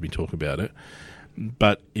this, they've heard me talk about it.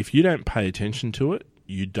 But if you don't pay attention to it,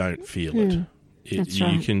 you don't feel it.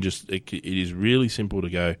 You can just, it is really simple to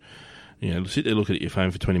go, sit there, look at your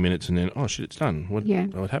phone for 20 minutes and then, oh shit, it's done.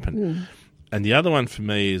 What happened? And the other one for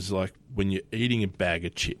me is like when you're eating a bag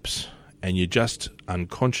of chips and you just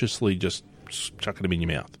unconsciously just chucking them in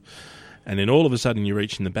your mouth. And then all of a sudden you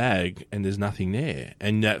reach in the bag and there's nothing there.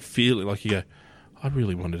 And that feeling like you go, I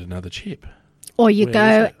really wanted another chip. Or you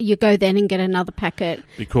go then and get another packet.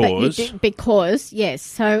 Because, yes.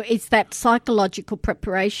 So it's that psychological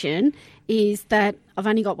preparation is that I've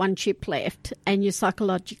only got one chip left and you're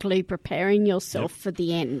psychologically preparing yourself for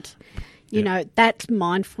the end. You know, that's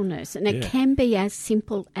mindfulness. And it can be as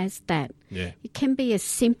simple as that. Yeah. It can be as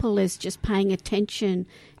simple as just paying attention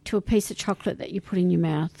to a piece of chocolate that you put in your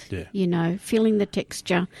mouth. Yeah. Feeling the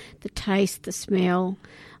texture, the taste, the smell,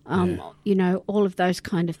 all of those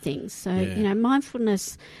kind of things. So,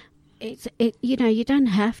 mindfulness, you don't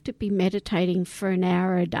have to be meditating for an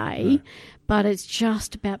hour a day, but it's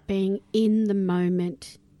just about being in the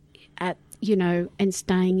moment and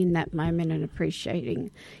staying in that moment and appreciating,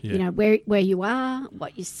 where you are,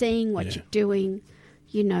 what you're seeing, what you're doing,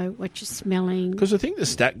 what you're smelling. Because I think the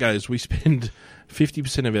stat goes we spend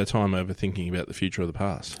 50% of our time overthinking about the future or the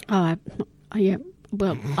past. Oh, yeah.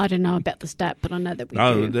 Well, I don't know about the stat, but I know that we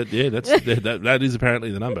do. That is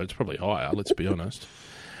apparently the number. It's probably higher, let's be honest.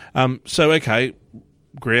 Okay,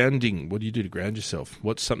 grounding. What do you do to ground yourself?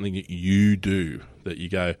 What's something that you do that you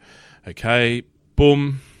go, okay,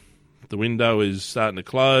 boom, the window is starting to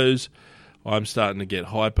close, I'm starting to get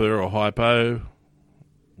hyper or hypo.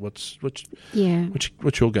 What's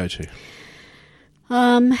your go-to?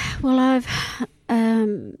 Well,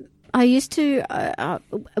 I used to,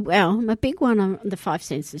 I'm a big one on the five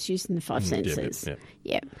senses, using the five senses.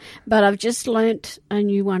 Yeah. But I've just learnt a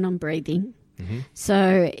new one on breathing.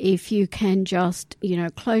 So if you can just,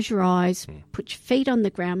 close your eyes, put your feet on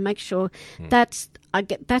the ground, make sure that's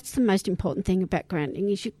the most important thing about grounding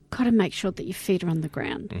is you've got to make sure that your feet are on the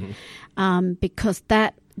ground, because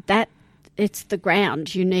that it's the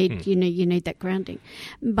ground you need. You need that grounding,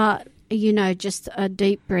 but. Just a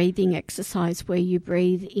deep breathing exercise where you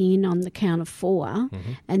breathe in on the count of 4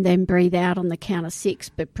 and then breathe out on the count of 6,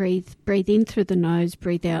 but breathe in through the nose,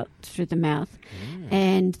 breathe out through the mouth.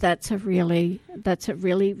 And that's a really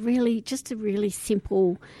just a really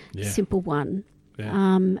simple one.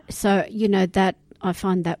 So, that I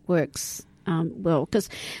find that works well, because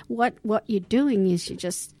what you're doing is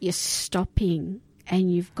you're stopping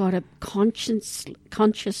and you've got to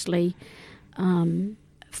consciously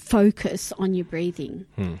focus on your breathing.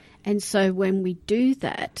 And so when we do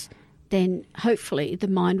that, then hopefully the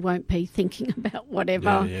mind won't be thinking about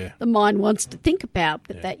whatever the mind wants to think about,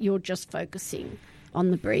 but that you're just focusing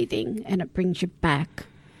on the breathing and it brings you back.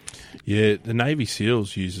 Yeah, the Navy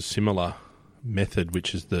SEALs use a similar method,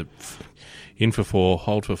 which is the in for 4,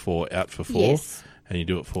 hold for 4, out for 4. Yes. And you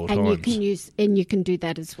do it 4 and times. You can do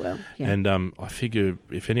that as well. Yeah. And I figure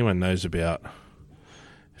if anyone knows about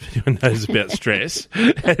stress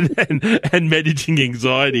and managing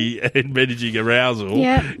anxiety and managing arousal,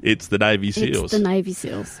 it's the Navy SEALs. It's the Navy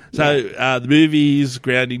SEAls. So the movies,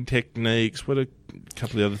 grounding techniques, what are a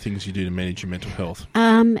couple of other things you do to manage your mental health?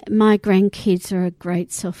 My grandkids are a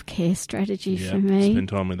great self-care strategy for me. Spend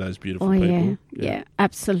time with those beautiful people. Yeah,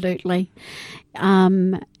 absolutely.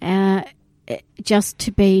 Just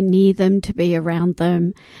to be near them, to be around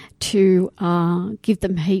them, to give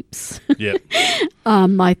them heaps. Yeah.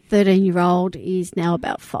 My 13-year-old is now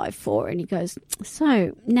about 5'4", and he goes,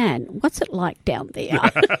 "So, Nan, what's it like down there?"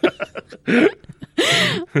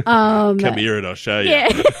 Come here and I'll show you. Yeah.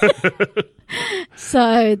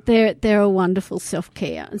 So they're a wonderful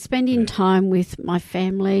self-care. And spending time with my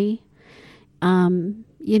family, spending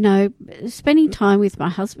time with my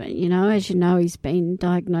husband, as you know, he's been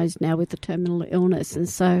diagnosed now with a terminal illness. And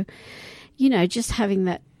so, just having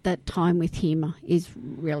that time with him is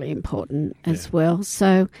really important as well.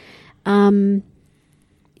 So,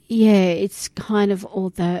 it's kind of all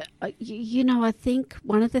that. I think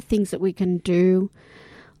one of the things that we can do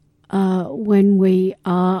when we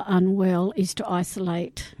are unwell is to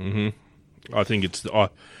isolate. Mm-hmm. I think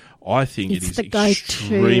I think it is the go-to.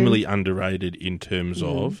 Extremely underrated in terms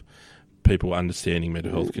of people understanding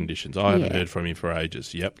mental health conditions. I haven't heard from him for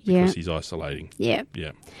ages. Because he's isolating. Yeah.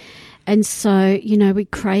 And so, we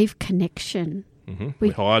crave connection. Mm-hmm.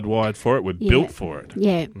 We're hardwired for it. We're built for it.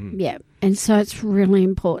 Yeah. And so it's really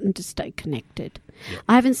important to stay connected.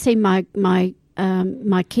 I haven't seen my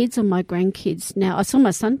kids or my grandkids now. I saw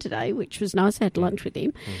my son today, which was nice. I had lunch with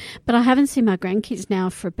him. But I haven't seen my grandkids now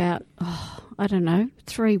for about,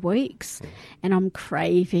 3 weeks. And I'm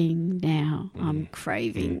craving now. I'm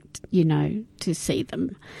craving, to see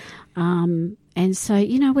them. And so,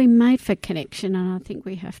 we made for connection, and I think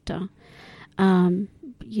we have to,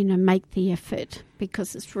 make the effort,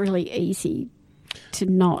 because it's really easy to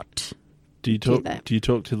not do that. Do you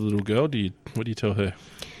talk to the little girl? What do you tell her?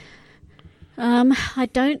 I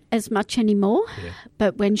don't as much anymore,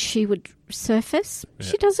 but when she would surface,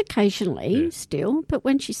 she does occasionally still, but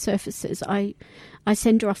when she surfaces, I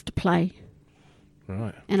send her off to play.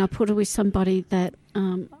 Right. And I put her with somebody that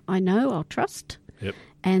I know, I'll trust. Yep.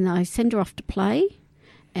 And I send her off to play,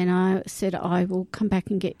 and I said, I will come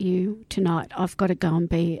back and get you tonight. I've got to go and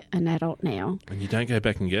be an adult now. And you don't go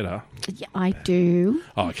back and get her? Yeah, I do.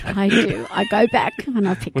 Oh, okay. I do. I go back and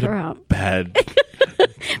I pick her up.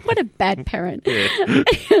 What a bad parent. Yeah.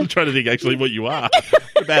 I'm trying to think actually what you are.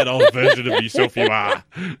 A bad old version of yourself you are.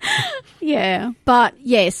 Yeah. But,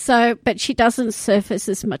 but she doesn't surface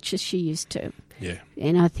as much as she used to. Yeah.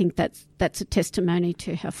 And I think that's a testimony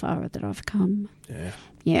to how far that I've come. Yeah.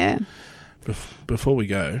 Yeah. Before we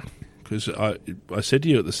go, because I said to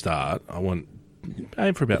you at the start, I want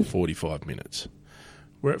aim for about 45 minutes.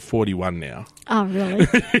 We're at 41 now. Oh, really?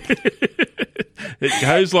 It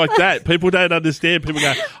goes like that. People don't understand. People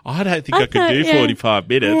go, I don't think I could do 45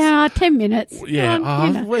 minutes. Yeah, 10 minutes. Yeah,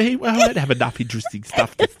 I don't have enough interesting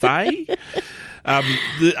stuff to say.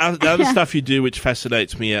 The other stuff you do, which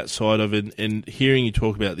fascinates me outside of it, and hearing you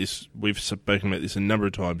talk about this, we've spoken about this a number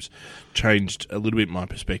of times, changed a little bit my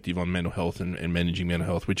perspective on mental health and managing mental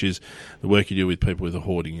health, which is the work you do with people with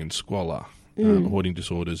hoarding and squalor. Hoarding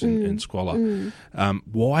disorders and squalor.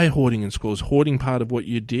 Why hoarding and squalor? Was hoarding part of what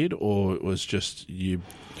you did, or it was just you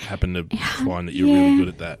happened to find that you're really good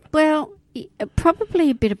at that? Well,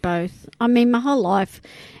 probably a bit of both. I mean, my whole life,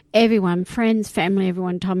 everyone, friends, family,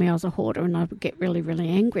 everyone told me I was a hoarder, and I would get really, really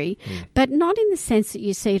angry. But not in the sense that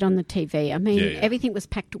you see it on the TV. I mean, everything was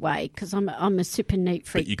packed away because I'm a super neat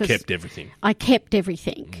freak. But you kept everything. I kept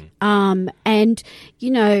everything. And,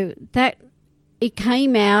 that it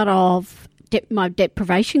came out of my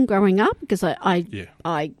deprivation growing up, because I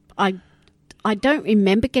don't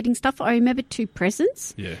remember getting stuff. I remember 2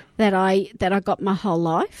 presents that I got my whole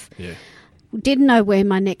life. Yeah. Didn't know where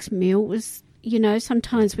my next meal was.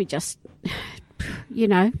 Sometimes we just,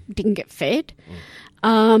 didn't get fed.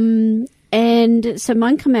 And so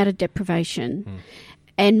mine come out of deprivation.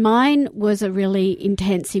 And mine was a really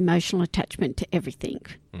intense emotional attachment to everything.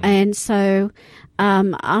 And so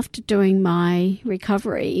after doing my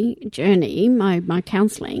recovery journey, my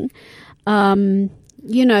counselling,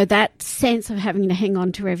 that sense of having to hang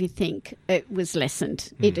on to everything, it was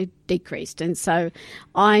lessened. It decreased. And so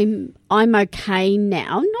I'm okay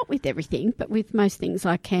now, not with everything, but with most things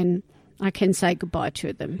I can say goodbye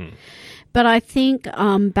to them. But I think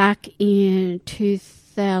back in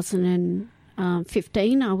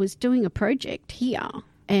 2015, I was doing a project here,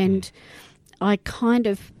 and I kind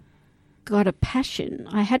of got a passion.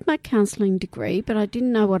 I had my counselling degree, but I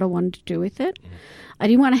didn't know what I wanted to do with it. I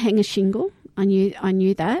didn't want to hang a shingle. I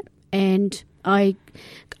knew that, and I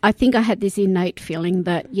think I had this innate feeling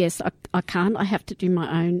that yes, I can't. I have to do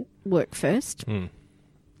my own work first.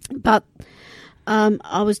 But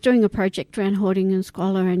I was doing a project around hoarding and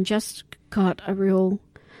squalor, and just got a real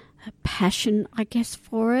passion, I guess,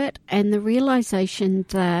 for it, and the realisation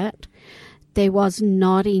that there was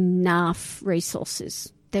not enough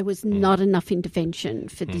resources. There was not enough intervention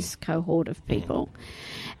for this cohort of people.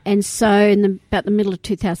 And so in about the middle of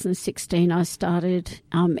 2016, I started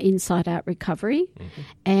Inside Out Recovery.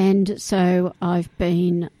 And so I've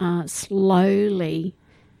been slowly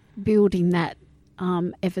building that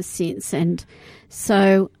ever since. And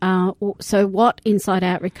so what Inside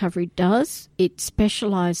Out Recovery does, it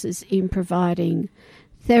specialises in providing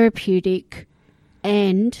therapeutic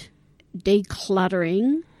and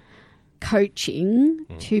decluttering coaching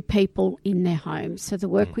to people in their homes. So the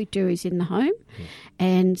work we do is in the home.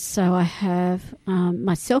 And so I have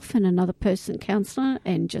myself and another person counsellor,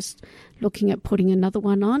 and just looking at putting another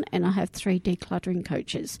one on, and I have 3 decluttering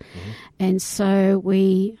coaches. And so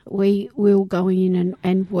we will go in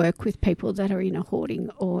and work with people that are in a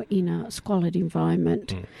hoarding or in a squalid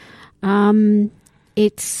environment.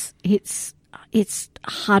 It's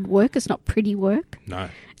hard work. It's not pretty work. No.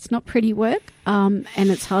 It's not pretty work, and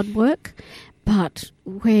it's hard work, but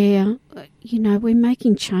we're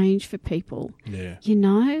making change for people,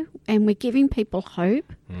 and we're giving people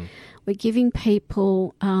hope. We're giving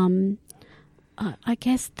people, I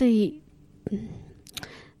guess, the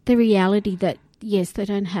reality that, yes, they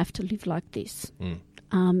don't have to live like this,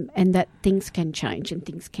 and that things can change and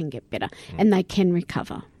things can get better and they can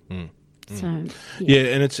recover. So, and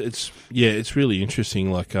it's really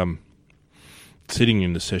interesting, like, sitting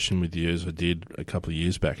in the session with you, as I did a couple of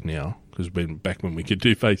years back now, because back when we could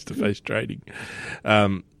do face-to-face training,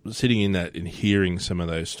 sitting in that and hearing some of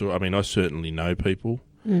those stories. I mean, I certainly know people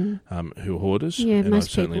who are hoarders, and I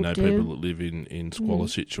certainly know people that live in squalor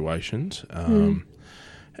situations.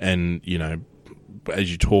 And,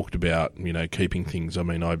 as you talked about, keeping things, I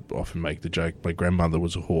mean, I often make the joke, my grandmother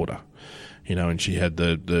was a hoarder. And she had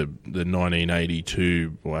the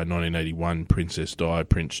 1982 or 1981 Princess Di,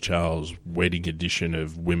 Prince Charles wedding edition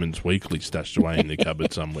of Women's Weekly stashed away in the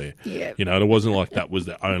cupboard somewhere. Yeah. And it wasn't like that was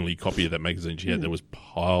the only copy of that magazine she had. There was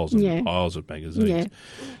piles and piles of magazines. Yeah.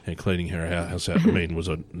 And cleaning her house out, was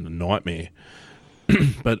a nightmare.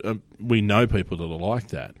 But we know people that are like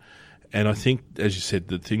that. And I think, as you said,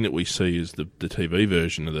 the thing that we see is the TV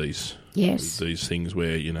version of these things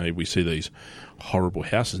where, we see these horrible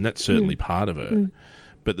houses, and that's certainly part of it.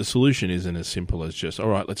 But the solution isn't as simple as just, all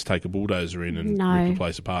right, let's take a bulldozer in and rip the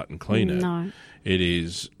place apart and clean it. No. It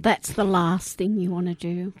is... That's the last thing you want to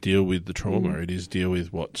do. Deal with the trauma. It is deal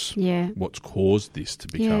with what's caused this to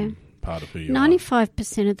become part of who you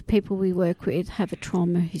 95% of the people we work with have a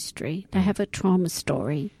trauma history. They have a trauma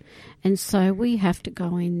story. And so we have to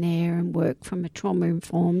go in there and work from a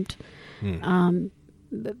trauma-informed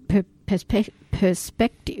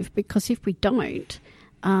perspective, because if we don't,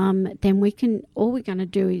 then all we're going to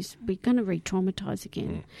do is we're going to re-traumatise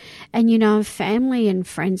again. And, family and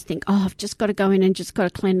friends think, I've just got to go in and just got to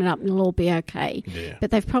clean it up and it'll all be okay. Yeah. But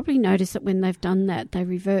they've probably noticed that when they've done that, they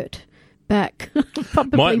revert back.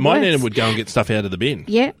 My nana would go and get stuff out of the bin.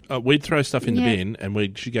 Yeah. We'd throw stuff in the bin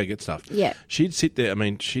and she'd go get stuff. Yeah. She'd sit there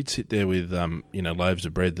with, loaves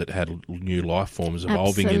of bread that had new life forms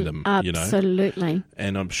evolving in them. Absolutely.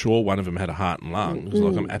 And I'm sure one of them had a heart and lungs.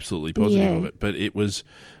 Like, I'm absolutely positive of it. But it was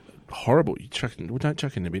horrible. Don't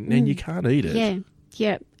chuck in the bin. And you can't eat it. Yeah.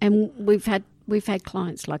 Yeah. And we've had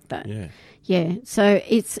clients like that. Yeah. Yeah. So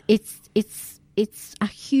it's a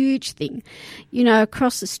huge thing,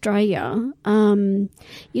 across Australia. When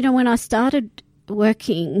I started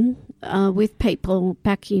working with people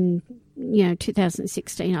back in,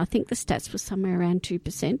 2016, I think the stats were somewhere around 2%,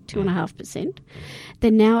 2.5%. They're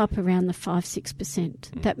now up around the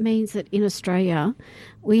 5-6%. That means that in Australia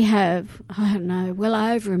we have, well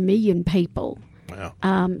over 1 million people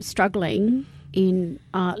struggling in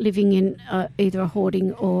living in either a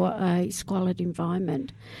hoarding or a squalid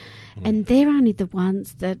environment. And they're only the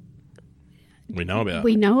ones that we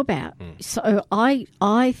know about. So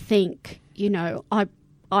I think,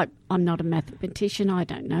 I'm not a mathematician, I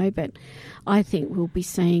don't know, but I think we'll be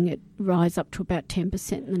seeing it rise up to about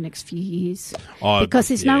 10% in the next few years. Because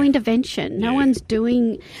there's no intervention. No one's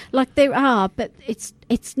doing, like there are, but it's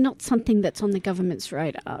not something that's on the government's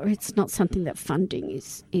radar. It's not something that funding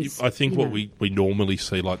is I think what we normally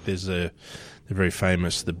see, like they're very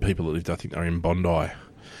famous, the people that lived, I think they're in Bondi.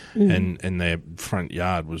 And their front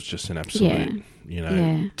yard was just an absolute,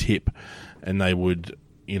 tip. And they would,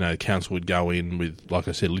 council would go in with, like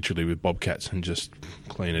I said, literally with bobcats and just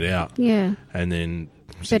clean it out. Yeah. And then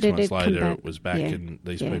 6 months later it was back and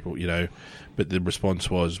these people, but the response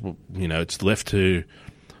was, it's left to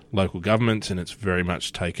local governments and it's very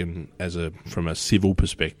much taken from a civil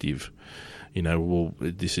perspective.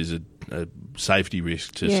 This is a safety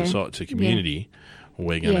risk to society, to community.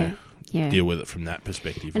 We're going to... deal with it from that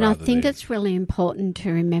perspective. And I think it's really important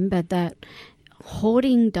to remember that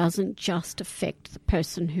hoarding doesn't just affect the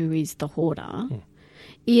person who is the hoarder.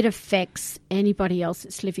 it affects anybody else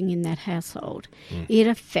that's living in that household. It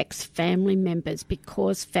affects family members,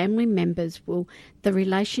 because family members the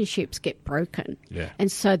relationships get broken. Yeah.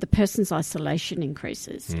 And so the person's isolation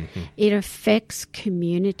increases. It affects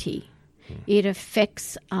community. It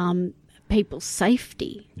affects people's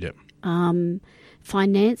safety, Yep.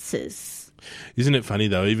 finances. Isn't it funny,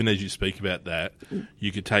 though, even as you speak about that,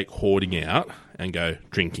 you could take hoarding out and go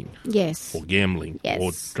drinking. Yes. Or gambling. Yes.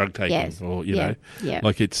 Or drug taking. Yes. Or, Yeah. know. Yeah.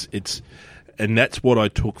 Like it's, and that's what I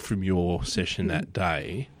took from your session that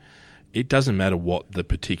day. It doesn't matter what the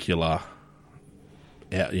particular,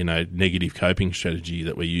 negative coping strategy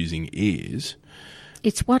that we're using is.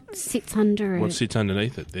 It's what sits under it. What sits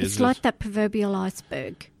underneath it. It's like that proverbial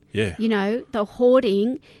iceberg. Yeah. The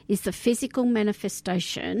hoarding is the physical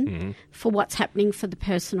manifestation for what's happening for the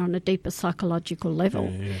person on a deeper psychological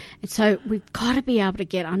level. Yeah. And so we've got to be able to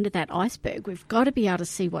get under that iceberg. We've got to be able to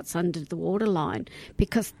see what's under the waterline,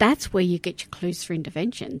 because that's where you get your clues for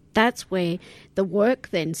intervention. That's where the work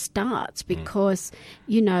then starts, because,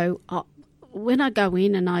 when I go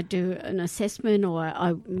in and I do an assessment or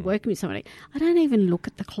I'm working with somebody, I don't even look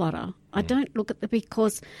at the clutter. I don't look at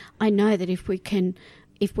because I know that if we can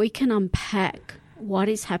unpack what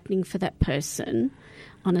is happening for that person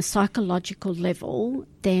on a psychological level,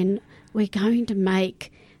 then we're going to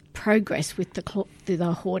make progress with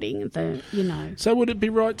the hoarding. So would it be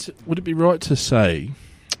right to say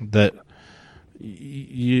that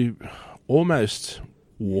you almost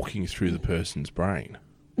walking through the person's brain?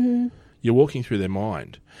 You're walking through their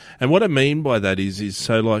mind, and what I mean by that is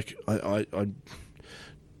so like I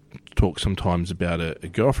talk sometimes about a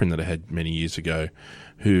girlfriend that I had many years ago,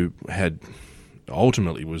 who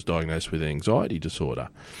ultimately was diagnosed with an anxiety disorder.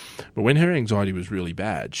 But when her anxiety was really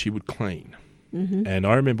bad, she would clean. And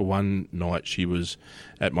I remember one night she was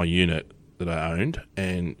at my unit that I owned,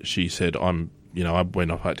 and she said, I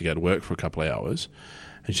went off, I had to go to work for a couple of hours,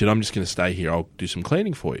 and she said, I'm just going to stay here, I'll do some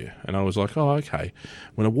cleaning for you. And I was like, oh, okay.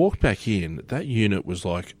 When I walked back in, that unit was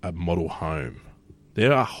like a model home.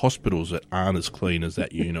 There are hospitals that aren't as clean as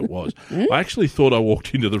that unit was. I actually thought I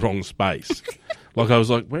walked into the wrong space. Like, I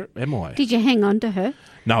was like, where am I? Did you hang on to her?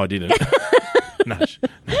 No, I didn't. No,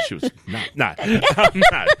 she was... No,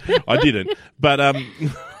 I didn't. But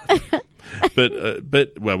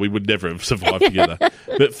well, we would never have survived together.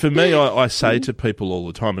 But for me, I say to people all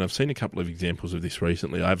the time, and I've seen a couple of examples of this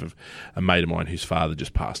recently. I have a mate of mine whose father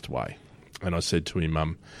just passed away. And I said to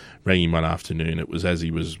him, rang him one afternoon. It was as he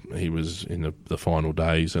was in the final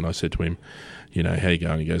days, and I said to him, how you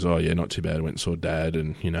going? He goes, oh yeah, not too bad. I went and saw Dad,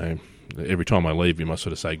 and every time I leave him, I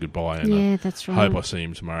sort of say goodbye, and that's right. hope I see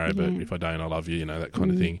him tomorrow. But if I don't, I love you, that kind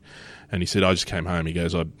of thing. And he said, I just came home. He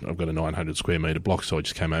goes, I've got a 900 square metre block, so I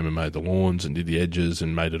just came home and made the lawns and did the edges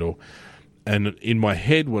and made it all. And in my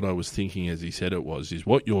head, what I was thinking as he said it is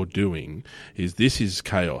what you're doing is this is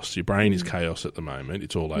chaos. Your brain is chaos at the moment.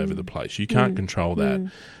 It's all over the place. You can't control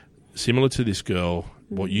that. Similar to this girl,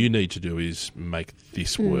 what you need to do is make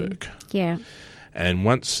this work. Yeah. And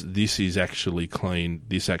once this is actually clean,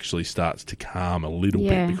 this actually starts to calm a little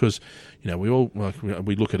bit, because, we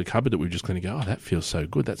look at a cupboard that we've just cleaned and go, oh, that feels so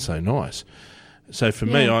good. That's so nice. So for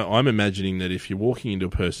me, I'm imagining that if you're walking into a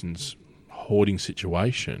person's hoarding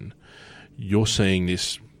situation, you're seeing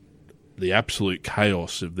the absolute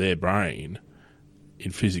chaos of their brain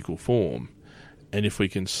in physical form. And if we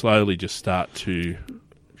can slowly just start to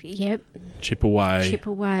chip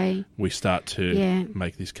away, we start to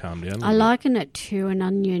make this calm down. I liken it to an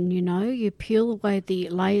onion, you peel away the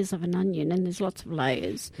layers of an onion, and there's lots of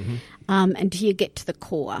layers, until you get to the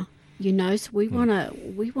core. So we want to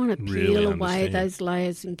peel really away those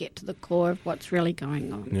layers and get to the core of what's really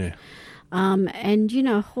going on. Yeah. And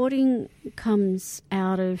hoarding comes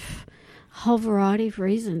out of a whole variety of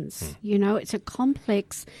reasons. It's a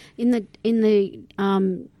complex in the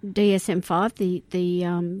DSM-5,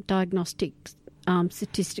 the Diagnostic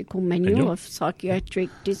Statistical Manual of Psychiatric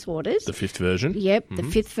Disorders. The 5th version. Yep, the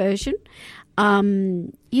 5th version.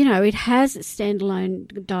 It has a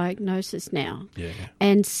standalone diagnosis now. Yeah.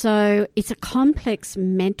 And so it's a complex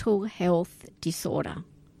mental health disorder.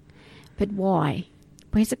 But why?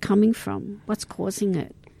 Where's it coming from? What's causing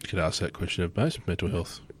it? You could ask that question of most mental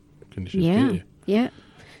health conditions. Yeah.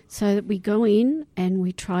 So that we go in and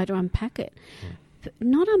we try to unpack it. But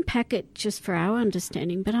not unpack it just for our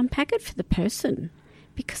understanding, but unpack it for the person,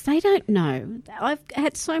 because they don't know. I've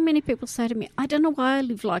had so many people say to me, I don't know why I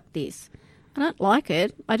live like this. I don't like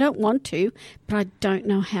it. I don't want to, but I don't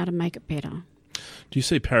know how to make it better. Do you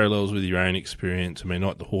see parallels with your own experience? I mean,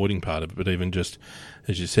 not the hoarding part of it, but even just,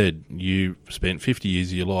 as you said, you spent 50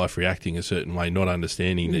 years of your life reacting a certain way, not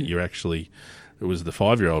understanding that you're actually it was the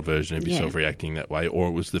 5-year-old version of yourself Yeah. reacting that way, or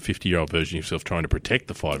it was the 50-year-old version of yourself trying to protect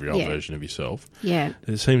the 5-year-old Yeah. version of yourself. Yeah.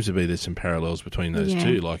 There seems to be there's some parallels between those Yeah.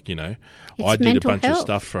 two. Like, you know, It's I did a mental bunch of health.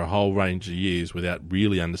 stuff for a whole range of years without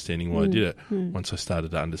really understanding why I did it. Once I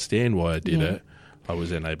started to understand why I did Yeah. it, I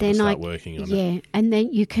was then able Then to start working on it. Yeah, and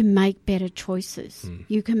then you can make better choices.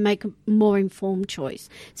 You can make a more informed choice.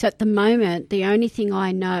 So at the moment, the only thing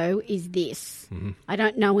I know is this. I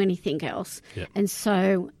don't know anything else. Yep. And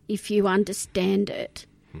so if you understand it,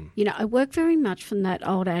 you know, I work very much from that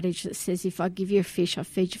old adage that says, if I give you a fish, I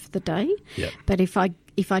feed you for the day. Yep. But if I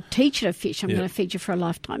teach you to fish, I'm Yep. going to feed you for a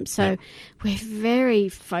lifetime. So Yep. we're very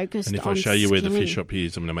focused on And if I show you where the skilling. fish shop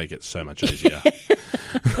is, I'm going to make it so much easier.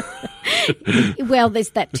 Well,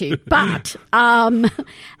 there's that too. But,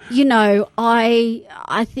 you know,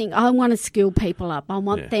 I think I want to skill people up. I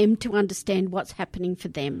want Yeah. them to understand what's happening for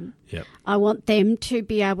them. Yep. I want them to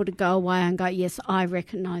be able to go away and go, yes, I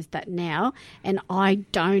recognise that now, and I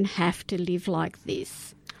don't have to live like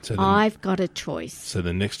this. So then- I've got a choice. So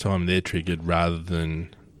the next time they're triggered, rather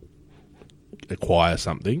than acquire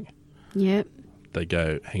something, Yep, they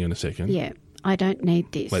go, hang on a second, yeah. I don't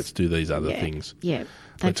need this. let's do these other yeah. things. Yeah,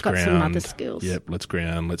 they've Let's got ground. some other skills. Yep, let's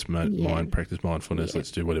ground, let's Yeah. practice mindfulness, Yeah.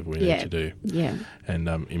 let's do whatever we Yeah. need to do. Yeah, And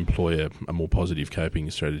employ a more positive coping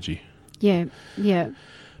strategy. yeah, yeah.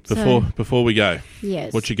 Before we go,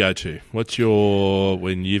 Yes. what's your go-to? What's your,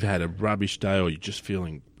 when you've had a rubbish day or you're just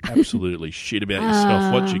feeling absolutely shit about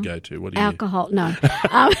yourself, what's your go-to? What do you Alcohol? No.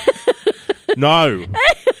 No.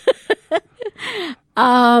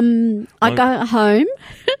 I go home.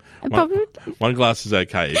 One glass is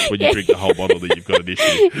okay. It's when you drink the whole bottle that you've got an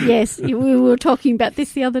issue. Yes, we were talking about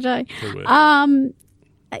this the other day. We were.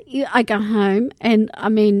 I go home, and I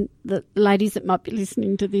mean, the ladies that might be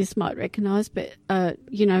listening to this might recognise, but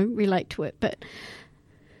you know, relate to it. But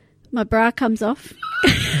my bra comes off,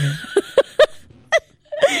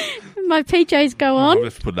 my PJs go on. I'll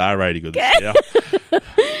have to put an R rating on this now.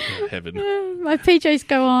 Oh, heaven. My PJs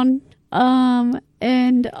go on,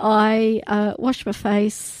 and I wash my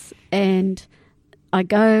face, and I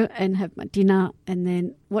go and have my dinner, and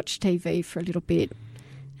then watch TV for a little bit,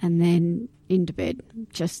 and then into bed.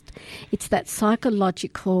 Just, it's that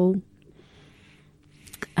psychological,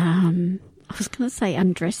 I was going to say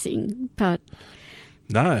undressing, but,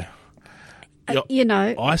 No. you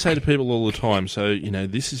know, I say to people all the time, so, you know,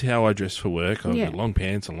 this is how I dress for work. I've Yeah. got long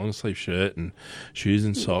pants, a long sleeve shirt and shoes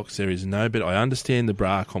and socks. There is no, but I understand the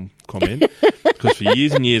bra comment because for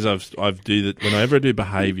years and years I've do that. Whenever I do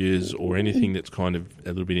behaviours or anything that's kind of a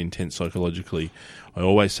little bit intense psychologically, I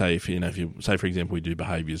always say, if you say, for example, we do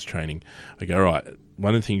behaviours training, I go, right,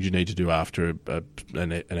 one of the things you need to do after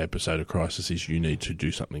an episode of crisis is you need to do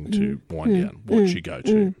something to wind down. What you go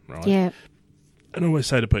to, right? yeah, And I always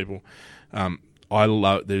say to people,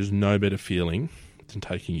 there's no better feeling than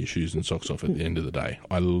taking your shoes and socks off at the end of the day.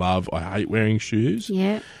 I hate wearing shoes.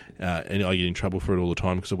 yeah, And I get in trouble for it all the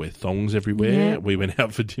time because I wear thongs everywhere. Yeah. We went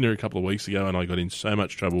out for dinner a couple of weeks ago and I got in so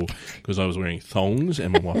much trouble because I was wearing thongs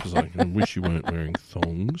and my wife was like, I wish you weren't wearing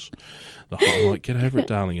thongs. I'm like, get over it,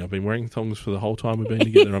 darling. I've been wearing thongs for the whole time we've been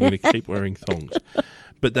together. I'm going to keep wearing thongs.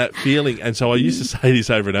 But that feeling, and so I used to say this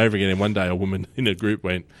over and over again, and one day a woman in a group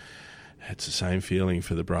went, it's the same feeling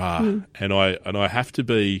for the bra. And I have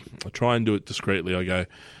to I try and do it discreetly. I go,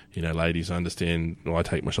 you know, ladies, I understand, I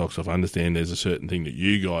take my socks off, I understand there's a certain thing that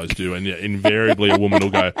you guys do, and invariably a woman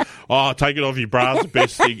will go, oh, take it off your bra's the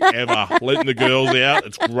best thing ever. Letting the girls out,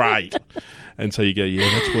 it's great. And so you go, yeah,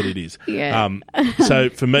 that's what it is. Yeah. So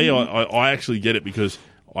for me, I actually get it because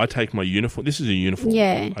I take my uniform. This is a uniform.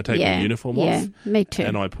 yeah. I take yeah, my uniform yeah, off me too.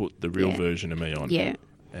 and I put the real Yeah. version of me on. yeah.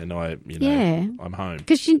 And Yeah. I'm home.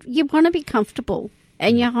 Because you want to be comfortable,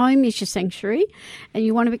 and your home is your sanctuary, and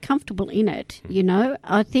you want to be comfortable in it. You know,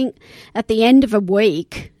 I think at the end of a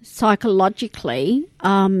week, psychologically,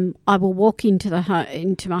 I will walk into my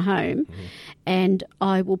home, and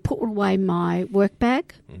I will put away my work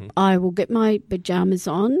bag. I will get my pajamas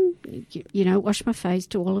on, you know, wash my face,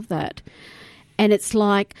 do all of that, and it's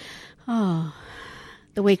like, oh,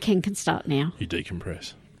 the weekend can start now. You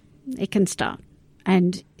decompress. It can start.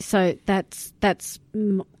 And so that's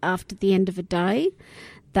after the end of a day,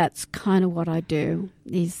 that's kind of what I do,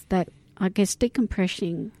 is that I guess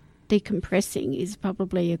decompressing is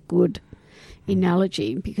probably a good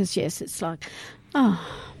analogy because, yes, it's like, oh,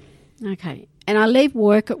 okay. And I leave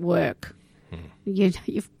work at work.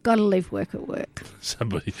 You've got to leave work at work.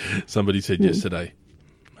 Somebody said yesterday,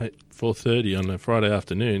 mate, 4:30 on a Friday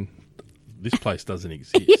afternoon, this place doesn't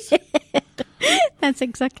exist. That's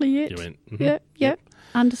exactly it. You went, Yep.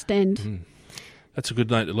 Understand. That's a good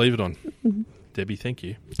note to leave it on. Debbie, thank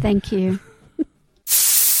you. Thank you.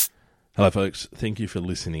 Hello, folks. Thank you for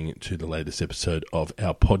listening to the latest episode of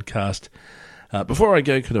our podcast. Before I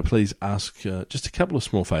go, could I please ask just a couple of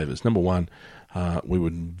small favours? Number one, we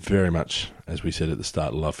would very much, as we said at the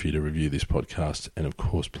start, love for you to review this podcast. And, of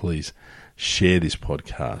course, please share this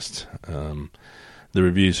podcast. The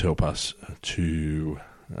reviews help us to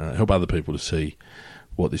help other people to see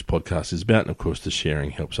what this podcast is about. And, of course, the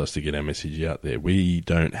sharing helps us to get our message out there. We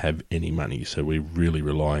don't have any money, so we're really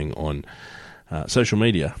relying on social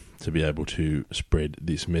media to be able to spread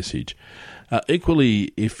this message.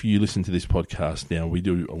 Equally, if you listen to this podcast, now we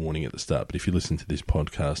do a warning at the start, but if you listen to this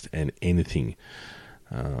podcast and anything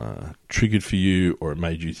triggered for you, or it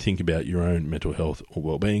made you think about your own mental health or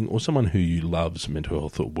well-being, or someone who you love's mental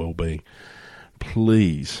health or well-being,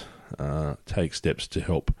 please take steps to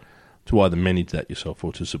help to either manage that yourself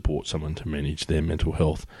or to support someone to manage their mental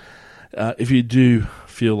health. If you do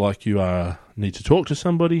feel like you need to talk to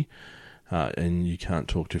somebody, and you can't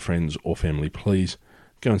talk to friends or family, please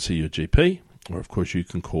go and see your GP, or of course you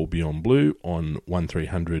can call Beyond Blue on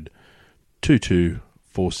 1300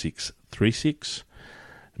 224636,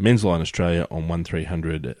 Men's Line Australia on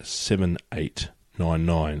 1300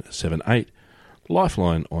 789978,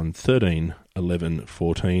 Lifeline on 13 11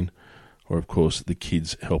 14, or of course the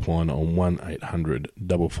Kids Helpline on 1800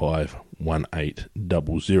 55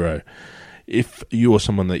 1800. If you or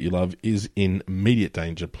someone that you love is in immediate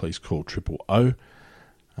danger, please call 000.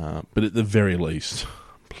 But at the very least,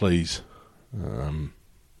 please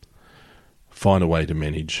find a way to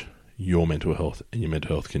manage your mental health and your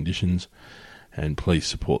mental health conditions, and please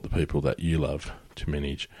support the people that you love to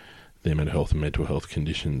manage their mental health and mental health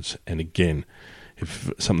conditions. And again,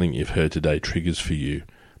 if something you've heard today triggers for you,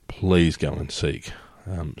 please go and seek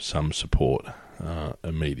some support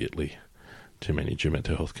immediately to manage your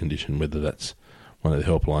mental health condition, whether that's one of the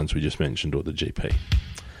helplines we just mentioned or the GP.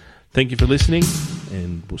 Thank you for listening,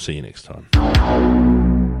 and we'll see you next time.